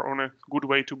 and they are on a good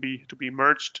way to be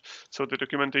merged. So the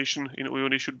documentation in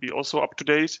Uyuni should be also up to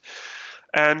date.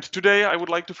 And today I would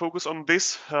like to focus on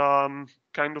this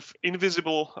kind of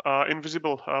invisible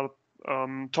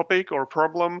topic or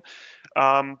problem.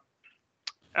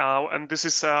 And this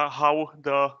is how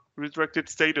the retracted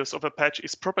status of a patch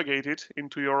is propagated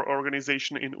into your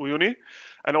organization in Uyuni,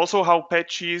 and also how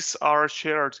patches are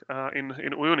shared in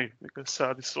Uyuni, because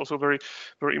this is also very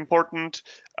important.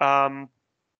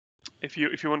 If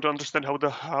you want to understand how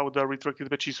the retracted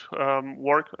patches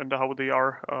work and how they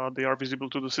are visible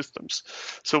to the systems.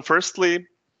 So firstly,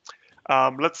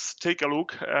 let's take a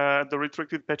look at the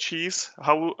retracted patches,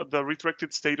 how the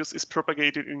retracted status is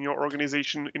propagated in your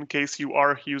organization in case you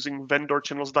are using vendor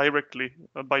channels directly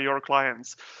by your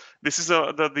clients. This is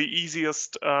the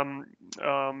easiest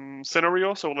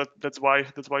scenario, so that's why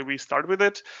we start with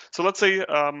it. So let's say,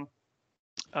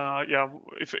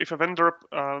 if a vendor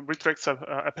retracts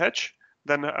a patch,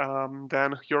 then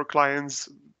your clients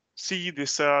see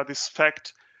this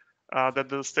fact. That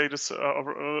the status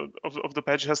of the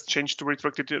patch has changed to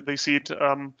retracted. They see it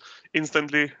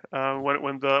instantly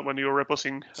when your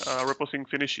reposing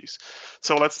finishes.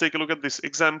 So let's take a look at this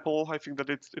example. I think that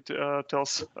it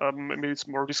tells, maybe it's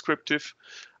more descriptive.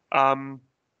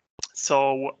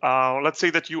 So let's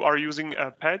say that you are using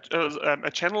a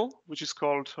channel which is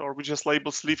called, or which is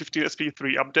labeled SLE15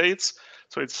 SP3 updates.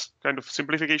 So it's kind of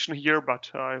simplification here, but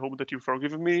I hope that you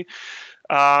forgive me.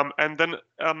 And then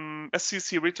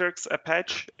SCC retracts a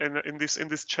patch in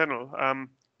this channel.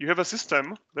 You have a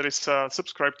system that is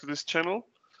subscribed to this channel.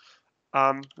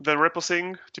 Then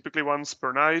reposing, typically once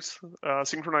per night,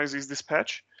 synchronizes this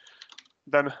patch.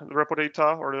 Then the repo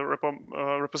data or the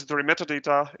repository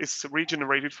metadata is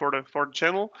regenerated for the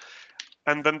channel,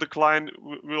 and then the client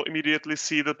will immediately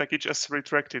see the package as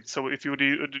retracted. So if you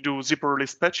do zipper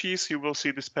list patches, you will see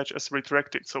this patch as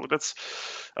retracted. So that's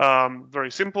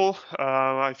very simple.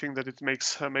 I think that it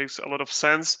makes a lot of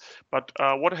sense. But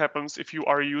what happens if you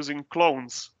are using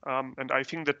clones? And I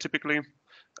think that typically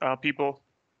people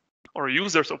or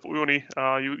users of Uyuni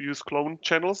use clone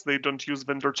channels. They don't use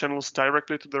vendor channels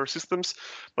directly to their systems,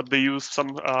 but they use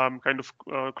some kind of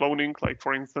cloning, like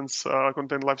for instance,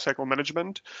 content lifecycle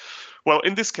management. Well,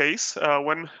 in this case,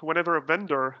 whenever a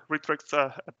vendor retracts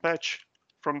a patch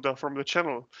from the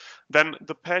channel, then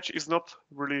the patch is not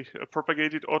really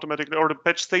propagated automatically, or the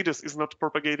patch status is not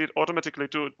propagated automatically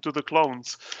to the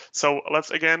clones. So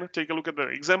let's again take a look at the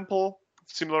example.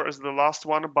 Similar as the last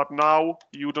one, but now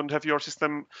you don't have your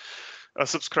system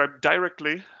subscribed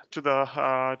directly to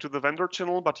the vendor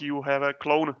channel, but you have a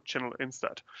clone channel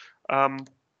instead.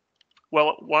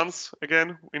 Well, once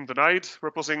again in the night,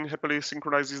 reposing happily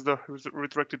synchronizes the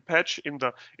retracted patch in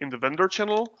the vendor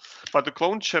channel, but the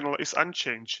clone channel is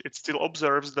unchanged. It still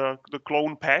observes the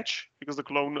clone patch because the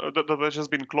patch has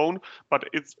been cloned, but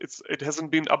it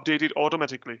hasn't been updated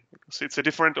automatically because it's a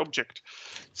different object.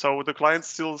 So the client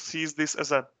still sees this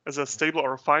as a stable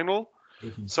or a final.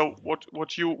 So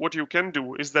what you can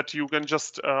do is that you can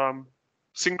just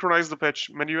synchronize the patch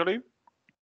manually.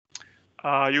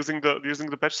 Using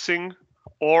the patch sing,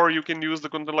 or you can use the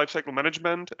content lifecycle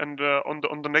management, and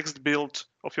on the next build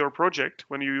of your project,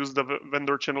 when you use the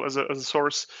vendor channel as a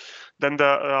source, then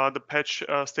the patch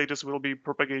status will be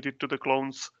propagated to the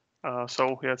clones.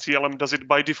 So yeah, CLM does it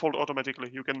by default automatically.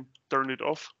 You can turn it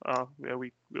off. Yeah,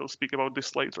 we will speak about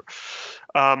this later.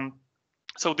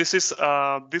 So this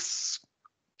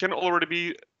can already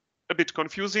be a bit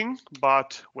confusing,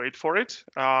 but wait for it.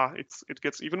 It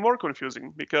gets even more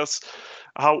confusing, because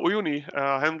how Uyuni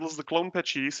handles the clone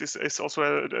patches is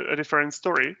also a different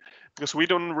story, because we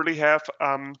don't really have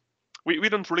we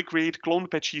don't really create clone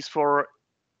patches for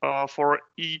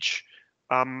each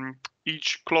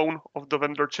clone of the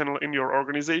vendor channel in your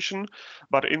organization,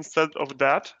 but instead of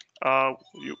that,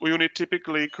 Uyuni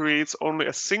typically creates only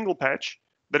a single patch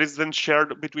that is then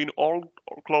shared between all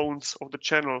clones of the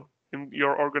channel in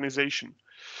your organization.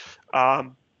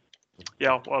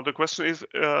 Yeah, well, the question is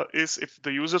if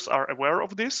the users are aware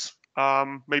of this.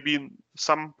 Maybe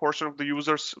some portion of the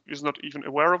users is not even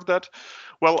aware of that.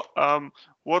 Well,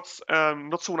 what's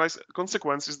not so nice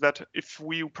consequence is that if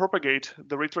we propagate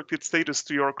the retracted status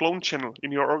to your clone channel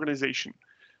in your organization,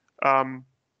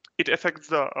 it affects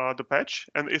the patch,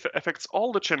 and it affects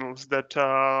all the channels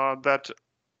that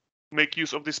make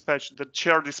use of this patch, that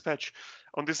share this patch.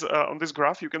 On this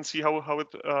graph, you can see how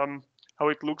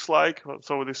it looks like.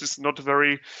 So this is not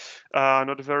very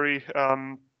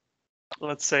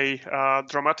let's say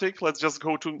dramatic. Let's just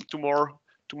go to more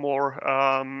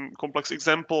complex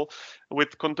example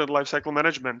with content lifecycle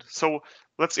management. So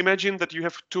let's imagine that you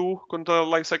have 2 content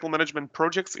lifecycle management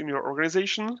projects in your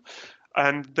organization,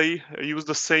 and they use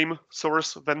the same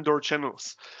source vendor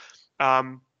channels.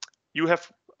 You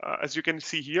have, as you can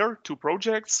see here, 2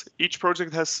 projects. Each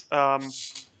project has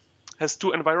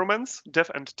 2 environments, dev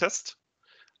and test.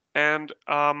 And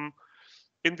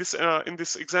in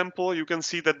this example, you can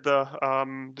see that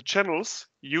the channels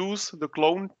use the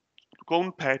clone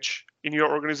patch in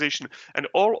your organization, and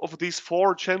all of these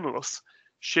 4 channels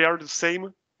share the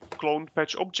same clone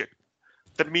patch object.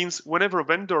 That means whenever a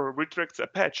vendor retracts a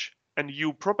patch and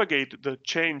you propagate the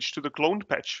change to the cloned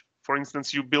patch, for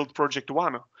instance, you build project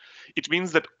 1, it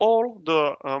means that all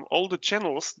the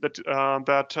channels that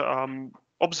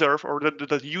observe or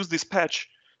that use this patch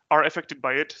are affected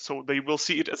by it, so they will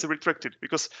see it as a retracted,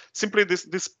 because simply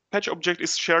this patch object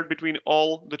is shared between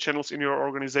all the channels in your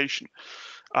organization.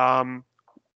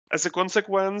 As a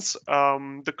consequence,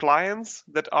 the clients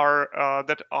that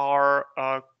are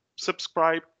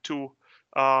subscribed to,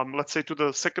 let's say, to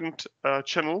the second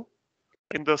channel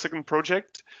in the second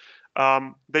project,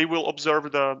 they will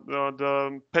observe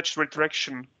the patch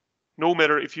retraction, no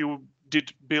matter if you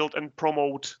did build and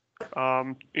promote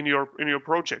in your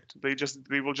project. They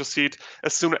will just see it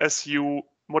as soon as you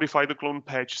modify the clone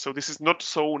patch. So this is not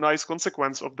so nice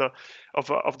consequence of the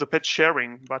patch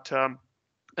sharing, but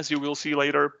as you will see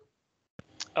later,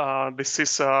 this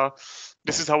is how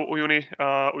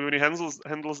Uyuni handles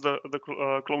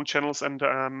the clone channels and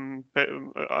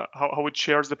how it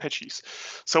shares the patches.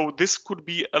 So this could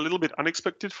be a little bit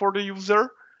unexpected for the user.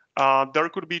 There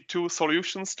could be 2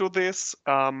 solutions to this.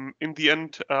 In the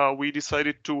end, we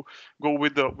decided to go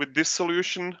with this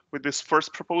solution, with this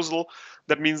first proposal.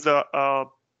 That means the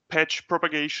patch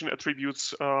propagation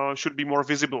attributes should be more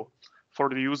visible for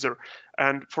the user.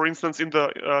 And for instance, in the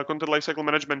content lifecycle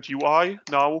management UI,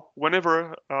 now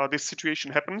whenever this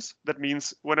situation happens, that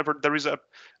means whenever there is a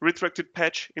retracted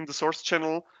patch in the source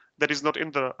channel that is not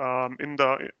in the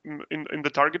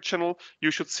target channel,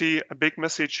 you should see a big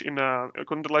message in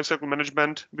content lifecycle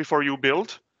management before you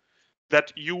build,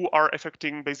 that you are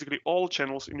affecting basically all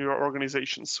channels in your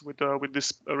organizations with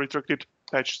this retracted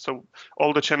patch. So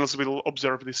all the channels will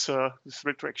observe this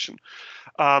retraction.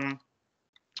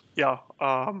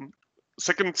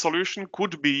 Second solution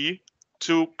could be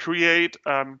to create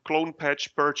clone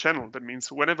patch per channel. That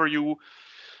means whenever you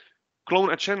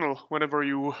clone a channel, whenever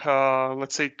you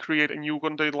let's say create a new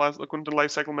content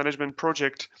lifecycle management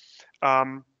project,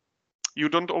 you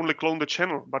don't only clone the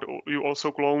channel, but you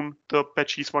also clone the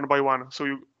patches one by one.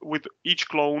 So with each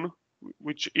clone,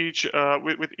 with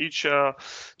each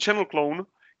channel clone,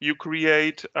 you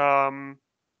create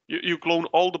you clone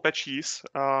all the patches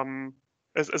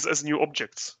as new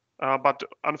objects. But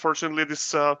unfortunately,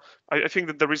 this I think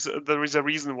that there is a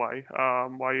reason why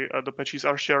the patches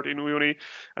are shared in Uyuni,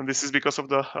 and this is because of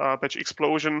the patch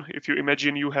explosion. If you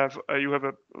imagine you have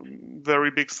a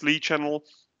very big SLE channel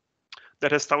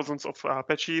that has thousands of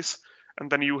patches,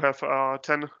 and then you have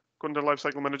 10 content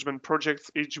lifecycle management projects,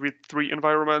 each with 3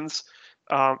 environments.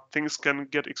 Things can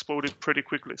get exploded pretty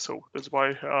quickly. So that's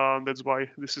why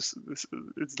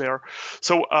it's there.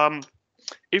 So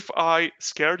if I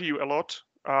scared you a lot,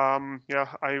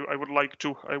 I would like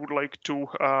to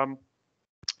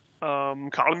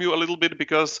calm you a little bit,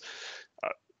 because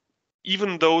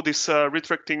even though this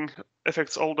retracting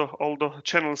affects all the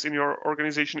channels in your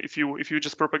organization, if you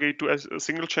just propagate to a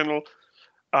single channel,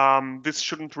 this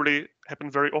shouldn't really happen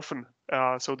very often.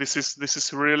 So this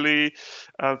is really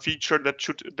a feature that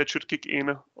should kick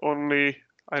in only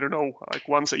I don't know, like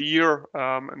once a year,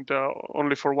 and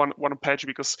only for one patch,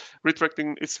 because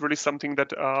retracting is really something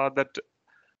that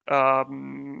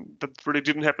that really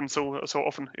didn't happen so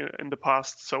often in the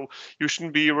past. So you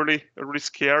shouldn't be really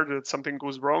scared that something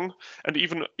goes wrong. And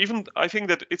even I think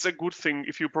that it's a good thing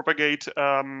if you propagate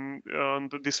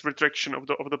this retraction of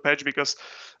the patch, because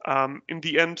in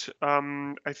the end,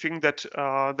 I think that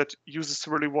that users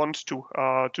really want to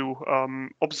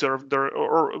observe their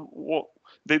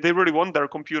they really want their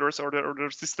computers or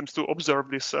their systems to observe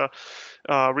this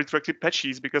retracted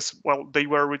patches, because, well, they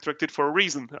were retracted for a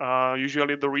reason.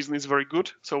 Usually the reason is very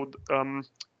good. So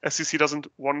SCC doesn't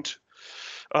want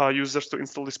users to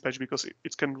install this patch because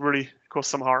it can really cause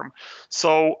some harm.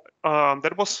 So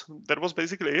that was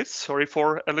basically it. Sorry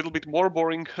for a little bit more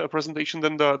boring presentation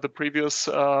than the previous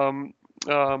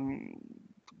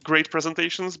great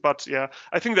presentations, but yeah,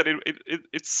 I think that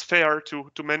it's fair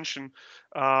to mention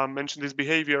this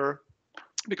behavior,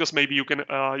 because maybe you can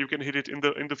hit it in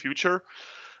the future.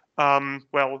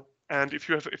 Well, and if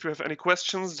you have any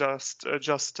questions, just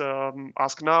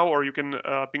ask now, or you can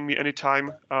ping me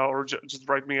anytime, or just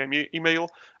write me an email.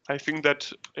 I think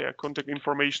that contact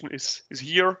information is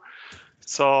here.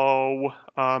 So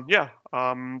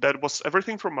that was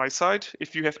everything from my side.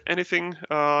 If you have anything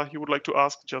you would like to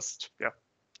ask, just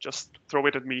throw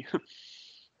it at me.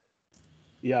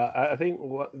 Yeah, I think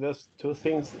there's two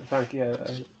things, Franky. I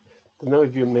don't know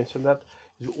if you mentioned that.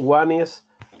 One is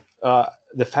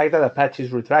the fact that a patch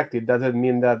is retracted doesn't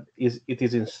mean that it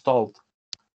is installed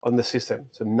on the system.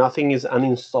 So nothing is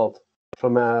uninstalled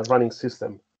from a running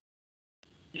system.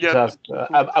 Yeah, just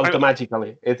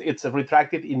automatically. It's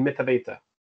retracted in metadata.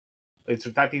 It's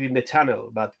retracted in the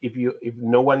channel. But if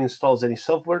no one installs any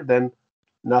software, then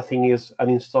nothing is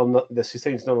uninstalled. The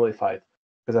system is not notified.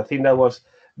 Because I think that was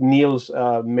Neil's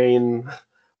main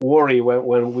worry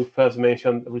when we first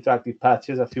mentioned retracted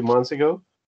patches a few months ago.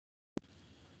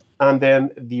 And then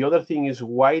the other thing is,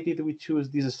 why did we choose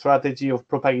this strategy of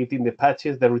propagating the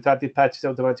patches, the retracted patches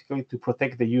automatically, to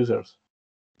protect the users?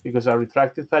 Because a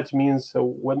retracted patch means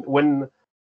when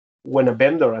a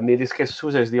vendor, and in this case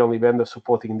SUSE is the only vendor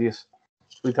supporting these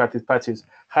retracted patches,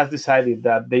 has decided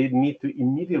that they need to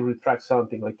immediately retract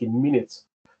something, like in minutes,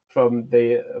 from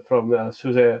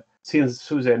SUSE, since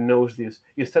SUSE knows this,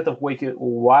 instead of waiting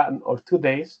 1 or 2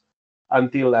 days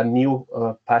until a new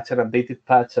patch, an updated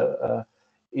patch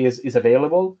is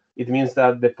available. It means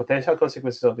that the potential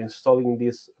consequences of installing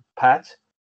this patch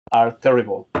are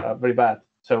terrible, very bad.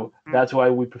 So that's why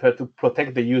we prefer to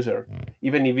protect the user,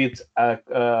 even if it's a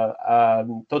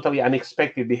totally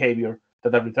unexpected behavior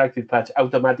that a retracted patch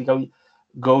automatically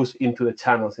goes into the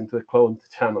channels, into the cloned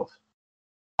channels.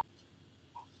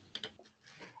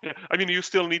 Yeah, I mean, you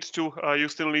still need to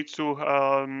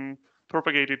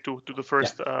propagate it to the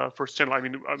first channel. I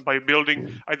mean, by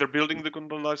either building the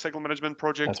control lifecycle management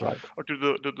project, that's right, or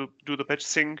to do the patch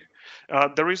sync.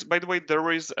 There is, by the way,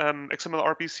 XML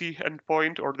RPC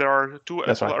endpoint, or there are two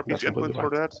XML RPC endpoints for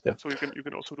that. Yeah. So you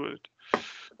can also do it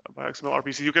by XML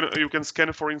RPC. You can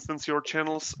scan, for instance, your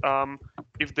channels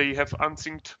if they have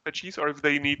unsynced patches, or if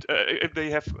they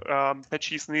have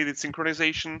patches needed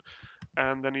synchronization.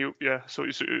 And then you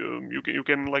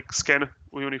can like scan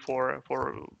Uyuni for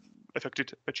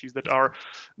affected patches that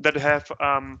have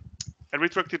a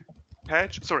retracted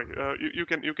patch. Sorry, you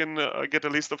can get a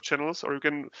list of channels, or you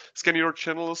can scan your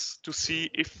channels to see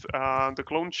if the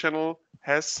clone channel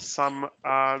has some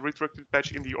retracted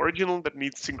patch in the original that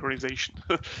needs synchronization.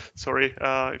 Sorry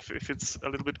if it's a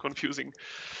little bit confusing.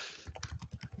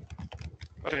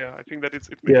 Yeah, I think that it's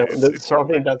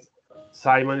something that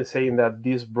Simon is saying, that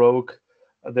this broke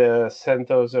the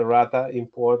CentOS errata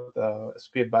import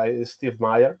speed by Steve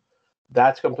Meyer.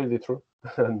 That's completely true.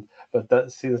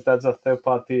 But since that's a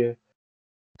third-party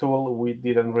tool, we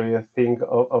didn't really think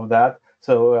of that.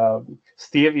 So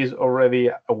Steve is already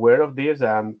aware of this,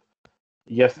 and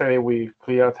yesterday we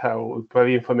cleared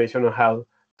plenty information on how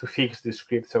to fix this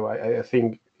script. So I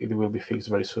think it will be fixed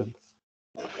very soon.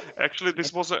 Actually,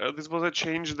 this was a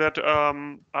change that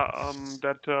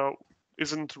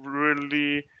isn't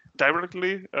really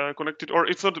directly connected, or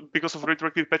it's not because of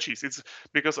retracted patches. It's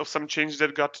because of some change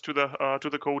that got to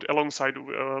the code alongside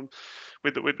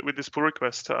with this pull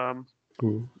request.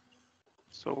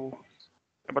 So,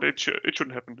 but it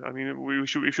shouldn't happen. I mean, we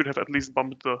should have at least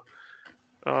bumped the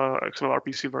XML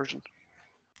RPC version.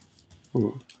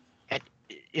 And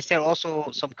is there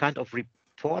also some kind of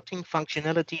reporting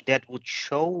functionality that would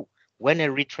show when a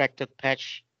retracted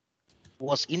patch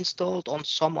was installed on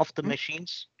some of the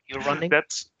machines you're running?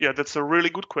 That's a really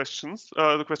good question.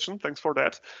 Thanks for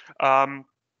that.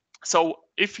 So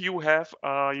if you have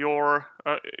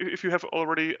if you have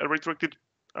already a retracted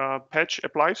patch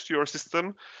applied to your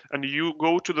system, and you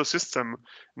go to the system,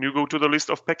 and you go to the list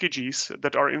of packages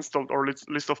that are installed or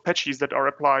list of patches that are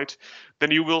applied,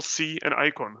 then you will see an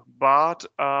icon. But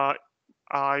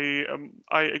I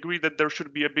agree that there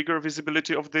should be a bigger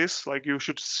visibility of this. Like you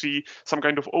should see some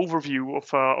kind of overview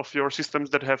of your systems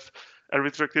that have a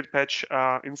retracted patch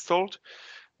installed.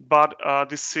 But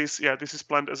this is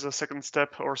planned as a second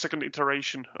step or second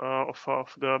iteration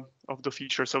of the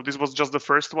feature. So this was just the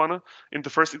first one. In the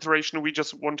first iteration, we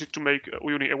just wanted to make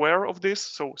Uyuni aware of this,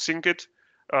 so sync it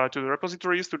to the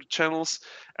repositories, to the channels,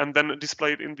 and then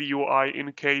display it in the UI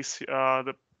in case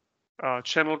the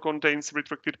channel contains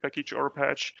retracted package or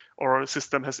patch, or a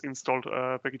system has installed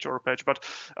a package or patch. But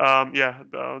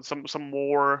some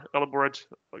more elaborate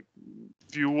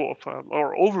view of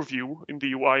or overview in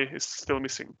the UI is still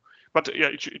missing. But yeah,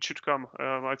 it should come.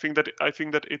 I think that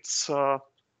it's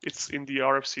in the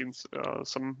RFC in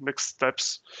some next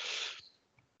steps.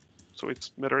 So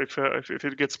it's matter if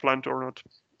it gets planned or not.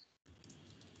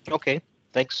 Okay,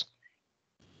 thanks.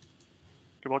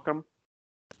 You're welcome.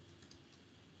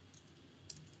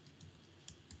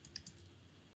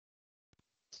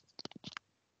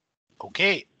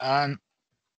 Okay, and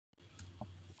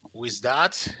with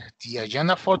that, the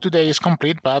agenda for today is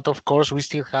complete, but of course we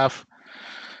still have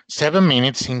 7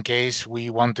 minutes in case we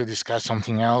want to discuss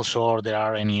something else or there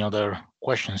are any other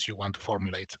questions you want to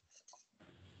formulate.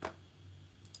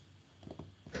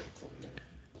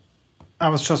 I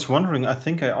was just wondering, I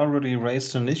think I already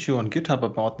raised an issue on GitHub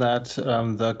about that,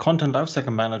 the content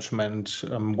lifecycle management,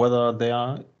 whether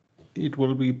it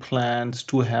will be planned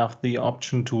to have the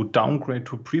option to downgrade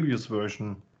to a previous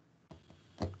version.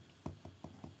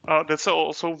 That's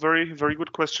also very, very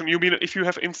good question. You mean if you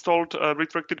have installed a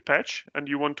retracted patch and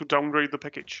you want to downgrade the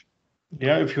package?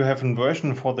 Yeah, if you have a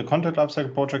version for the content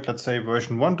lifecycle project, let's say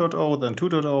version 1.0, then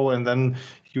 2.0, and then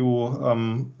you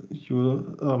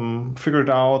figured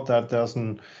out that there's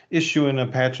an issue in a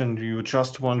patch and you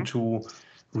just want to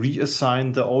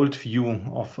reassign the old view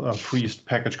of freezed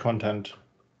package content.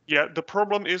 Yeah, the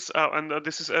problem is, and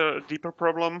this is a deeper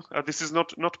problem, this is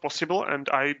not possible, and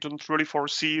I don't really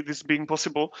foresee this being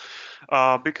possible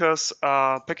because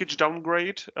package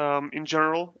downgrade in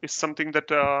general is something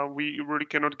that we really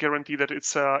cannot guarantee that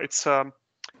it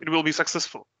will be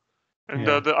successful. And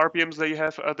Yeah. the RPMs they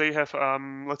have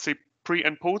let's say pre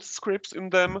and post scripts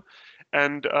in them,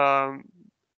 and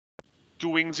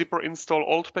doing zipper install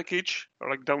old package or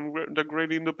like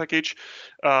downgrading the package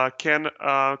can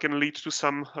lead to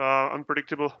some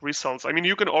unpredictable results. I mean,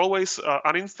 you can always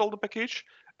uninstall the package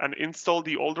and install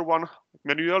the older one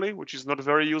manually, which is not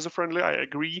very user friendly. I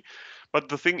agree, but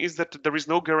the thing is that there is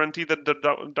no guarantee that the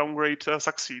downgrade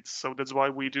succeeds. So that's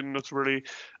why we did not really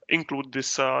include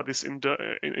this in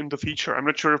the feature. I'm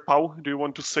not sure if Pau, do you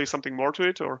want to say something more to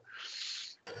it or?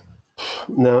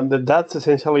 No, that's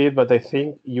essentially it, but I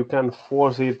think you can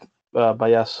force it by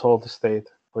a salt state,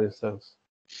 for instance.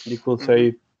 You could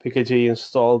say PKG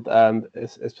installed and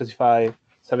specify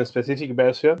some specific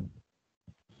version,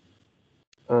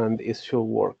 and it should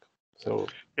work. So,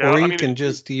 yeah, or you can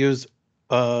just use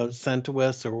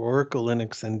CentOS or Oracle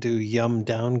Linux and do yum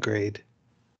downgrade.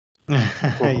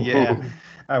 Yeah,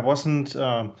 I wasn't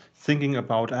thinking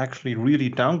about actually really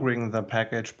downgrading the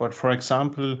package, but for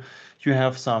example, you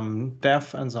have some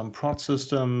dev and some prod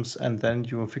systems, and then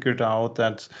you figured out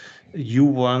that you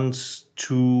want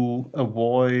to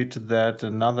avoid that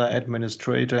another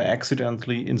administrator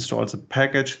accidentally installs a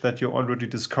package that you already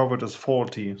discovered as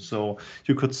faulty. So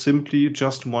you could simply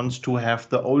just want to have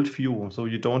the old view. So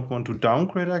you don't want to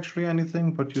downgrade actually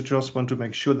anything, but you just want to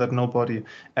make sure that nobody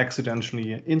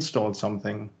accidentally installed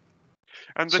something.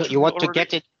 And so you want to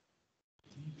get it,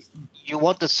 you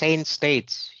want the same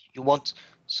states. You want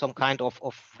some kind of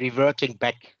reverting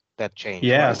back that change.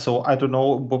 Yeah, right? So I don't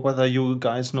know whether you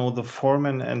guys know the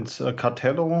Foreman and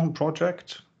Cartello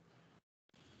project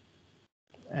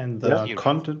and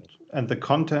the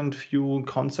content view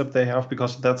concept they have,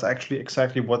 because that's actually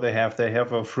exactly what they have. They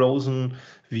have a frozen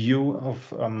view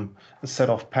of a set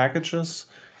of packages,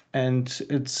 and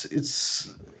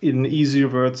it's in easy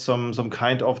words some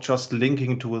kind of just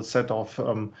linking to a set of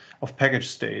package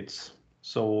states.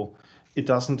 So it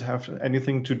doesn't have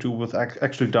anything to do with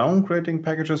actually downgrading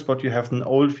packages, but you have an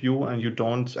old view and you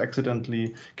don't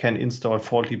accidentally can install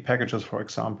faulty packages, for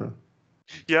example.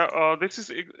 Yeah, this is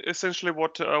essentially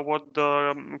what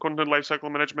the content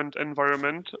lifecycle management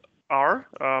environment are.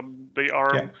 They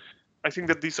are. Yeah. I think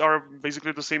that these are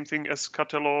basically the same thing as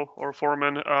Cartello or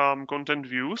Foreman content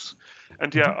views.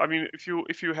 And yeah, I mean,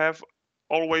 if you have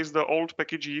always the old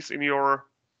packages in your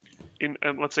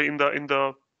let's say in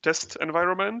the test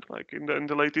environment, like in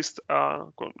the latest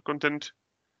content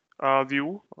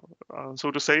view,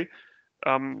 so to say,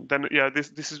 then yeah,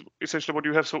 this is essentially what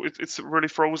you have. So it's really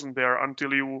frozen there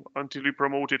until you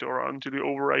promote it or until you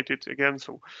overwrite it again.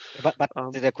 So, but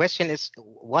the question is,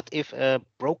 what if a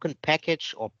broken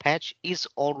package or patch is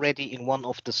already in one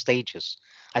of the stages?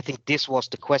 I think this was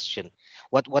the question.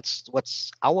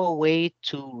 What's our way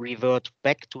to revert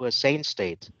back to a sane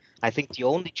state? I think the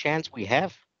only chance we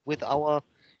have with our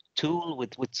tool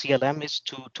with CLM is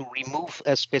to remove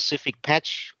a specific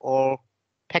patch or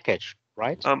package.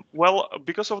 Right. Well,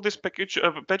 because of this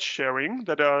patch sharing,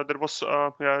 that was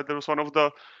one of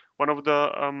the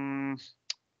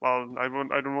well,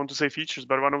 I don't want to say features,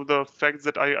 but one of the facts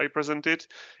that I presented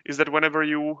is that whenever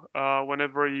you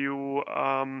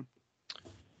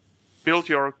build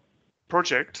your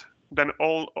project, then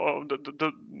all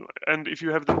and if you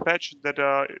have the patch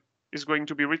that is going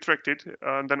to be retracted,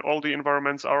 then all the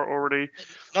environments are already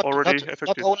affected.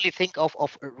 Not only think of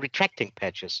retracting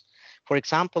patches. For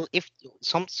example, if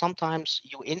sometimes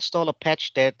you install a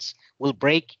patch that will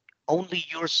break only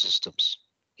your systems,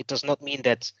 it does not mean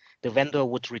that the vendor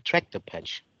would retract the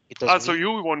patch. So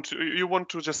you want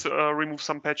to just remove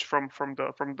some patch from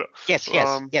the yes.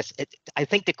 I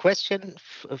think the question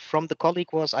from the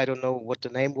colleague was, I don't know what the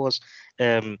name was,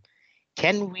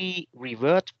 can we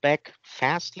revert back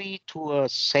fastly to a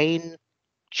sane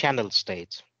channel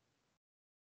state?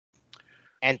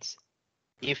 And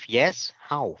if yes,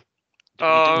 how? Do we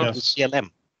do it with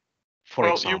CLM, for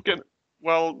example? You can.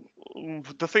 Well,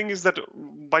 the thing is that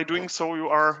by doing so, you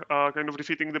are kind of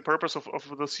defeating the purpose of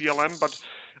the CLM. But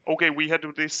okay, we had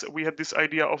this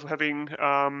idea of having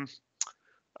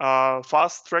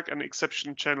fast track and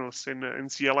exception channels in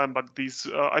CLM, but these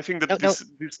I think that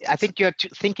I think you're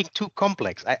thinking too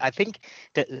complex. I think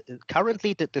that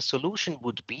currently the solution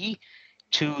would be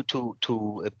to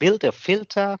build a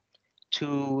filter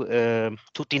to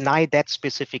deny that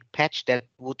specific patch that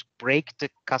would break the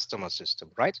customer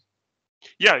system, right?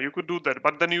 Yeah, you could do that,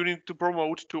 but then you need to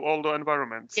promote to all the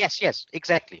environments. Yes,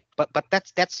 exactly. But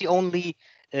that's the only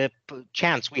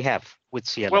chance we have with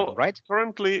CLM, well, right?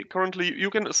 Currently, you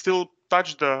can still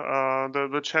touch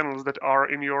the channels that are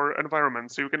in your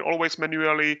environment, so you can always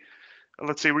manually,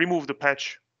 let's say, remove the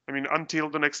patch. I mean, until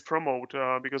the next promote,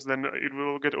 because then it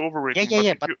will get overwritten.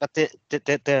 Yeah. But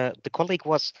the colleague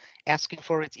was asking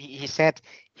for it. He said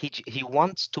he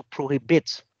wants to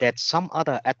prohibit that some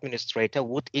other administrator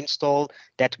would install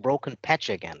that broken patch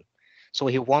again. So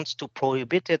he wants to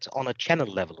prohibit it on a channel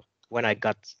level. When I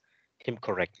got him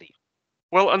correctly.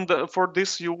 Well, and for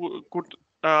this you could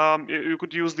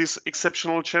use these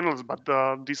exceptional channels, but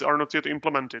these are not yet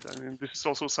implemented. I mean, this is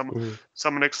also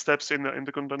some next steps in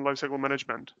the content lifecycle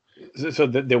management. So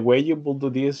the way you will do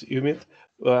this, Umit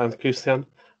and Christian,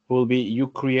 will be you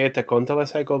create a content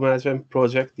lifecycle management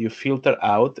project. You filter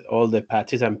out all the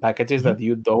patches and packages that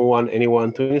you don't want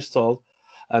anyone to install,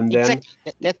 and then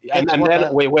wait,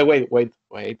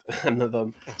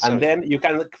 and then you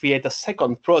can create a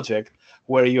second project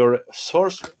where your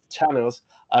source channels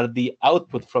are the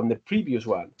output from the previous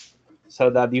one, so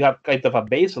that you have kind of a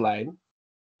baseline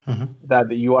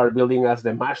that you are building as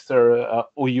the master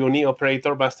Uyuni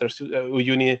operator, master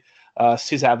Uyuni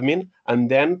sysadmin, and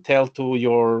then tell to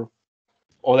your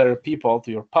other people,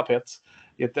 to your puppets,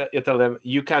 you tell them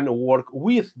you can work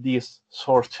with these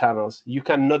source channels. You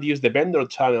cannot use the vendor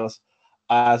channels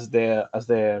as the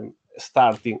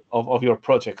starting of your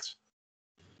projects.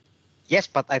 Yes,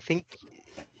 but I think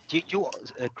you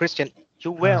Christian,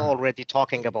 you were already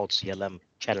talking about CLM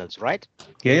channels, right?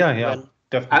 Yeah.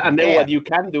 Definitely. And then what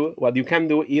you can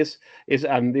do is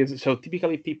so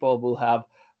typically people will have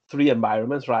 3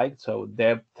 environments, right? So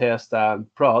dev, test,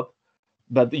 and prod.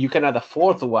 But you can add a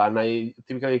 4th one. I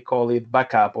typically call it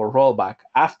backup or rollback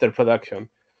after production,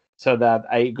 so that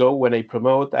when I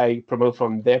promote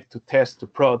from dev to test to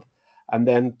prod, and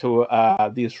then to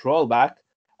this rollback,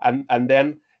 and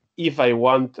then if I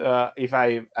want,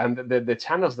 the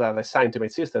channels that I assign to my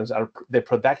systems are the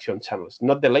production channels,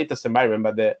 not the latest environment,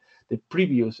 but the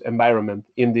previous environment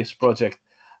in this project.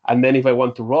 And then if I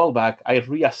want to roll back, I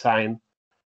reassign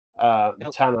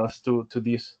channels to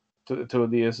this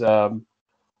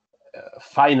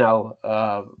final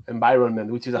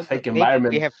environment, which is a fake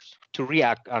environment. We have to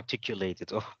re-articulate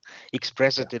it or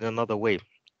express it in another way.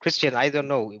 Christian, I don't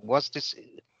know, was this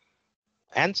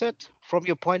answered from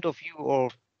your point of view, or?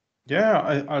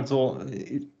 Yeah, also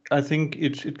I think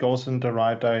it goes in the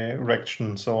right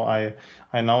direction. So I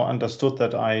now understood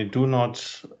that I do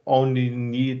not only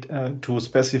need to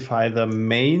specify the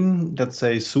main, let's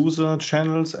say, SUSE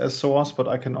channels as source, but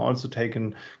I can also take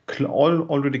an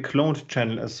already cloned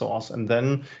channel as source, and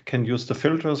then can use the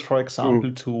filters, for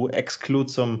example, to exclude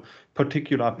some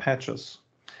particular patches.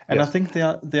 And Yes. I think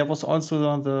there was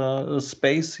also the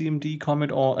space CMD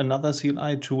commit or another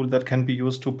CLI tool that can be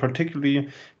used to particularly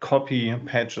copy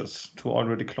patches to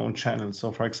already cloned channels.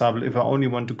 So for example, if I only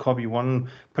want to copy one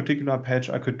particular patch,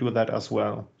 I could do that as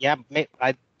well. Yeah,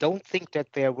 I don't think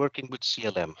that they are working with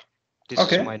CLM. This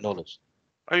Okay. is my knowledge.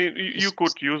 I mean, you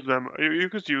could use them. You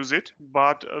could use it,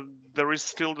 but there is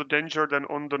still the danger that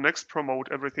on the next promote,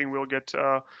 everything will get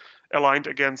aligned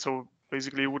again. So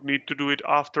basically, you would need to do it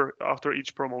after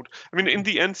each promote. I mean, in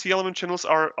the end, CLM channels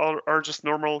are just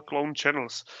normal clone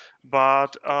channels,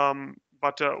 but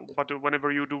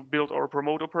whenever you do build or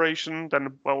promote operation,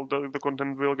 then well, the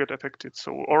content will get affected.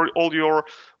 So or all your,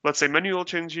 let's say, manual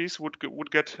changes would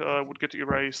get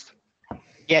erased.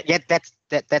 Yeah,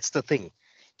 that's the thing.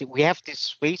 We have this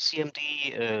space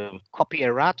CMD copy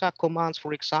errata commands,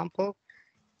 for example.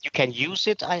 You can use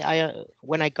it.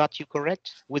 When I got you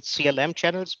correct with CLM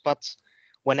channels, but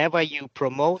whenever you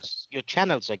promote your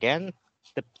channels again,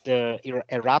 the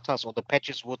erratas or the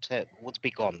patches would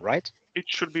be gone, right? It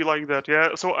should be like that,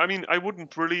 yeah. So I mean, I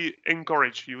wouldn't really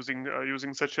encourage using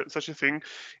such a thing.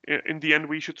 In the end,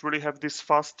 we should really have this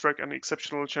fast track and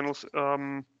exceptional channels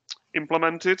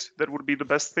implemented. That would be the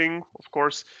best thing, of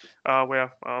course.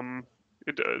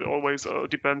 It always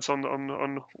depends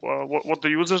on what the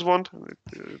users want.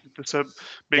 There's a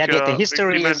big, the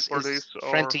history big demand is for this.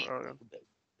 Franky,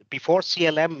 before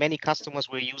CLM, many customers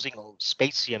were using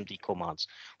space CMD commands,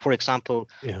 for example,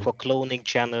 for cloning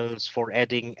channels, for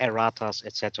adding erratas,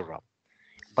 etc.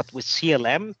 But with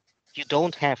CLM, you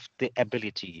don't have the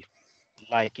ability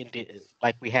like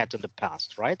we had in the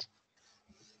past, right?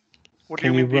 What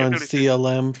Can do you you mean run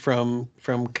CLM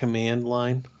from command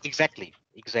line? Exactly.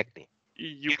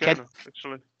 You can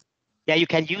actually. Yeah, you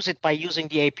can use it by using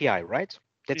the API, right?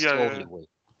 That's the only way.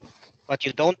 But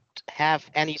you don't have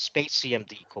any space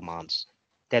CMD commands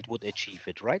that would achieve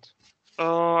it, right?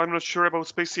 I'm not sure about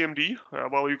space CMD.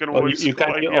 Well, you can always you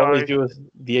can always use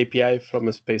the API from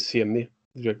a space CMD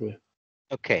directly.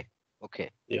 Okay.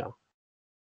 Yeah.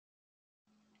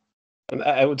 And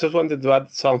I just wanted to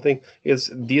add something. Is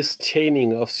this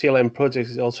chaining of CLM projects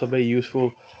is also very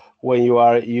useful when you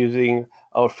are using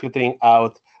or filtering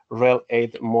out Rel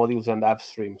 8 modules and app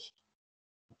streams.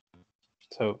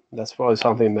 So that's probably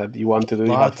something that you want to do.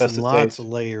 Lots and lots of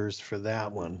layers for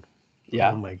that one.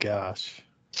 Yeah. Oh my gosh.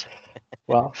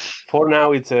 Well, for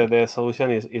now, it's the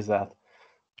solution is that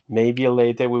maybe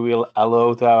later we will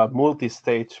allow a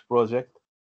multi-stage project,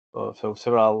 so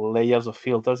several layers of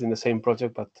filters in the same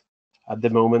project. But at the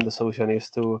moment, the solution is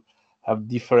to have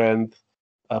different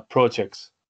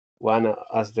projects, one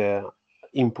as the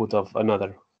input of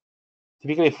another.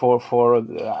 Typically, for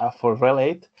Rel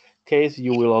 8 case,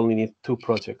 you will only need two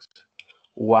projects.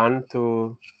 One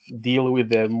to deal with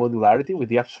the modularity with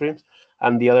the upstreams,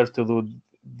 and the other to do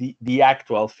the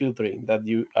actual filtering that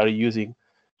you are using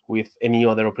with any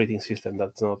other operating system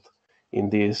that's not in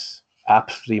this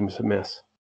upstreams mess.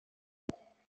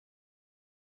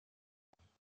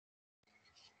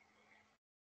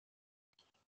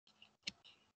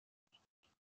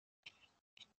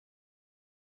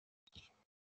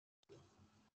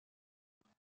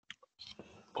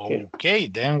 Okay,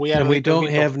 then we are. And we don't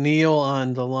have Neil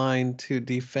on the line to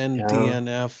defend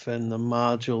DNF and the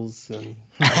modules and.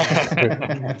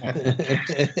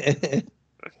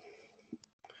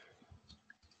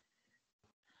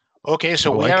 Okay, so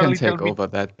well, we I are can a little take bit... over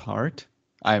that part.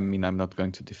 I mean, I'm not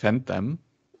going to defend them.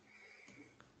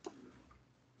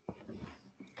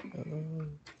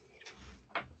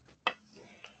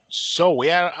 So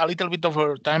we are a little bit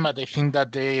over time, but I think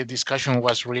that the discussion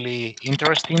was really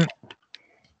interesting.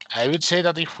 I would say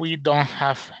that if we don't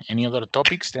have any other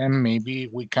topics, then maybe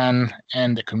we can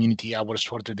end the community hours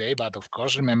for today. But of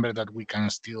course, remember that we can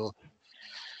still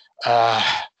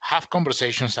have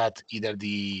conversations at either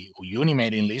the Uyuni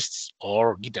mailing lists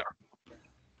or Gitter.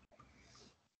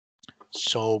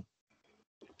 So,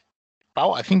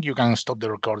 Pau, I think you can stop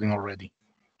the recording already.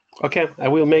 Okay, I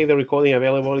will make the recording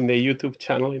available in the YouTube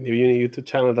channel, in the Uyuni YouTube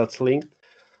channel that's linked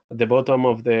at the bottom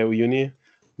of the Uyuni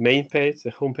main page,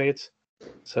 the homepage.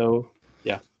 So,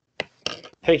 yeah.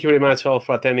 Thank you very much all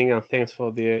for attending, and thanks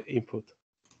for the input.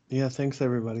 Yeah, thanks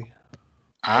everybody.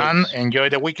 And enjoy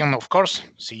the weekend, of course.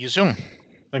 See you soon.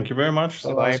 Thank you very much.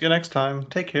 Bye-bye. See you next time.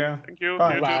 Take care. Thank you.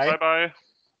 Bye. Bye-bye.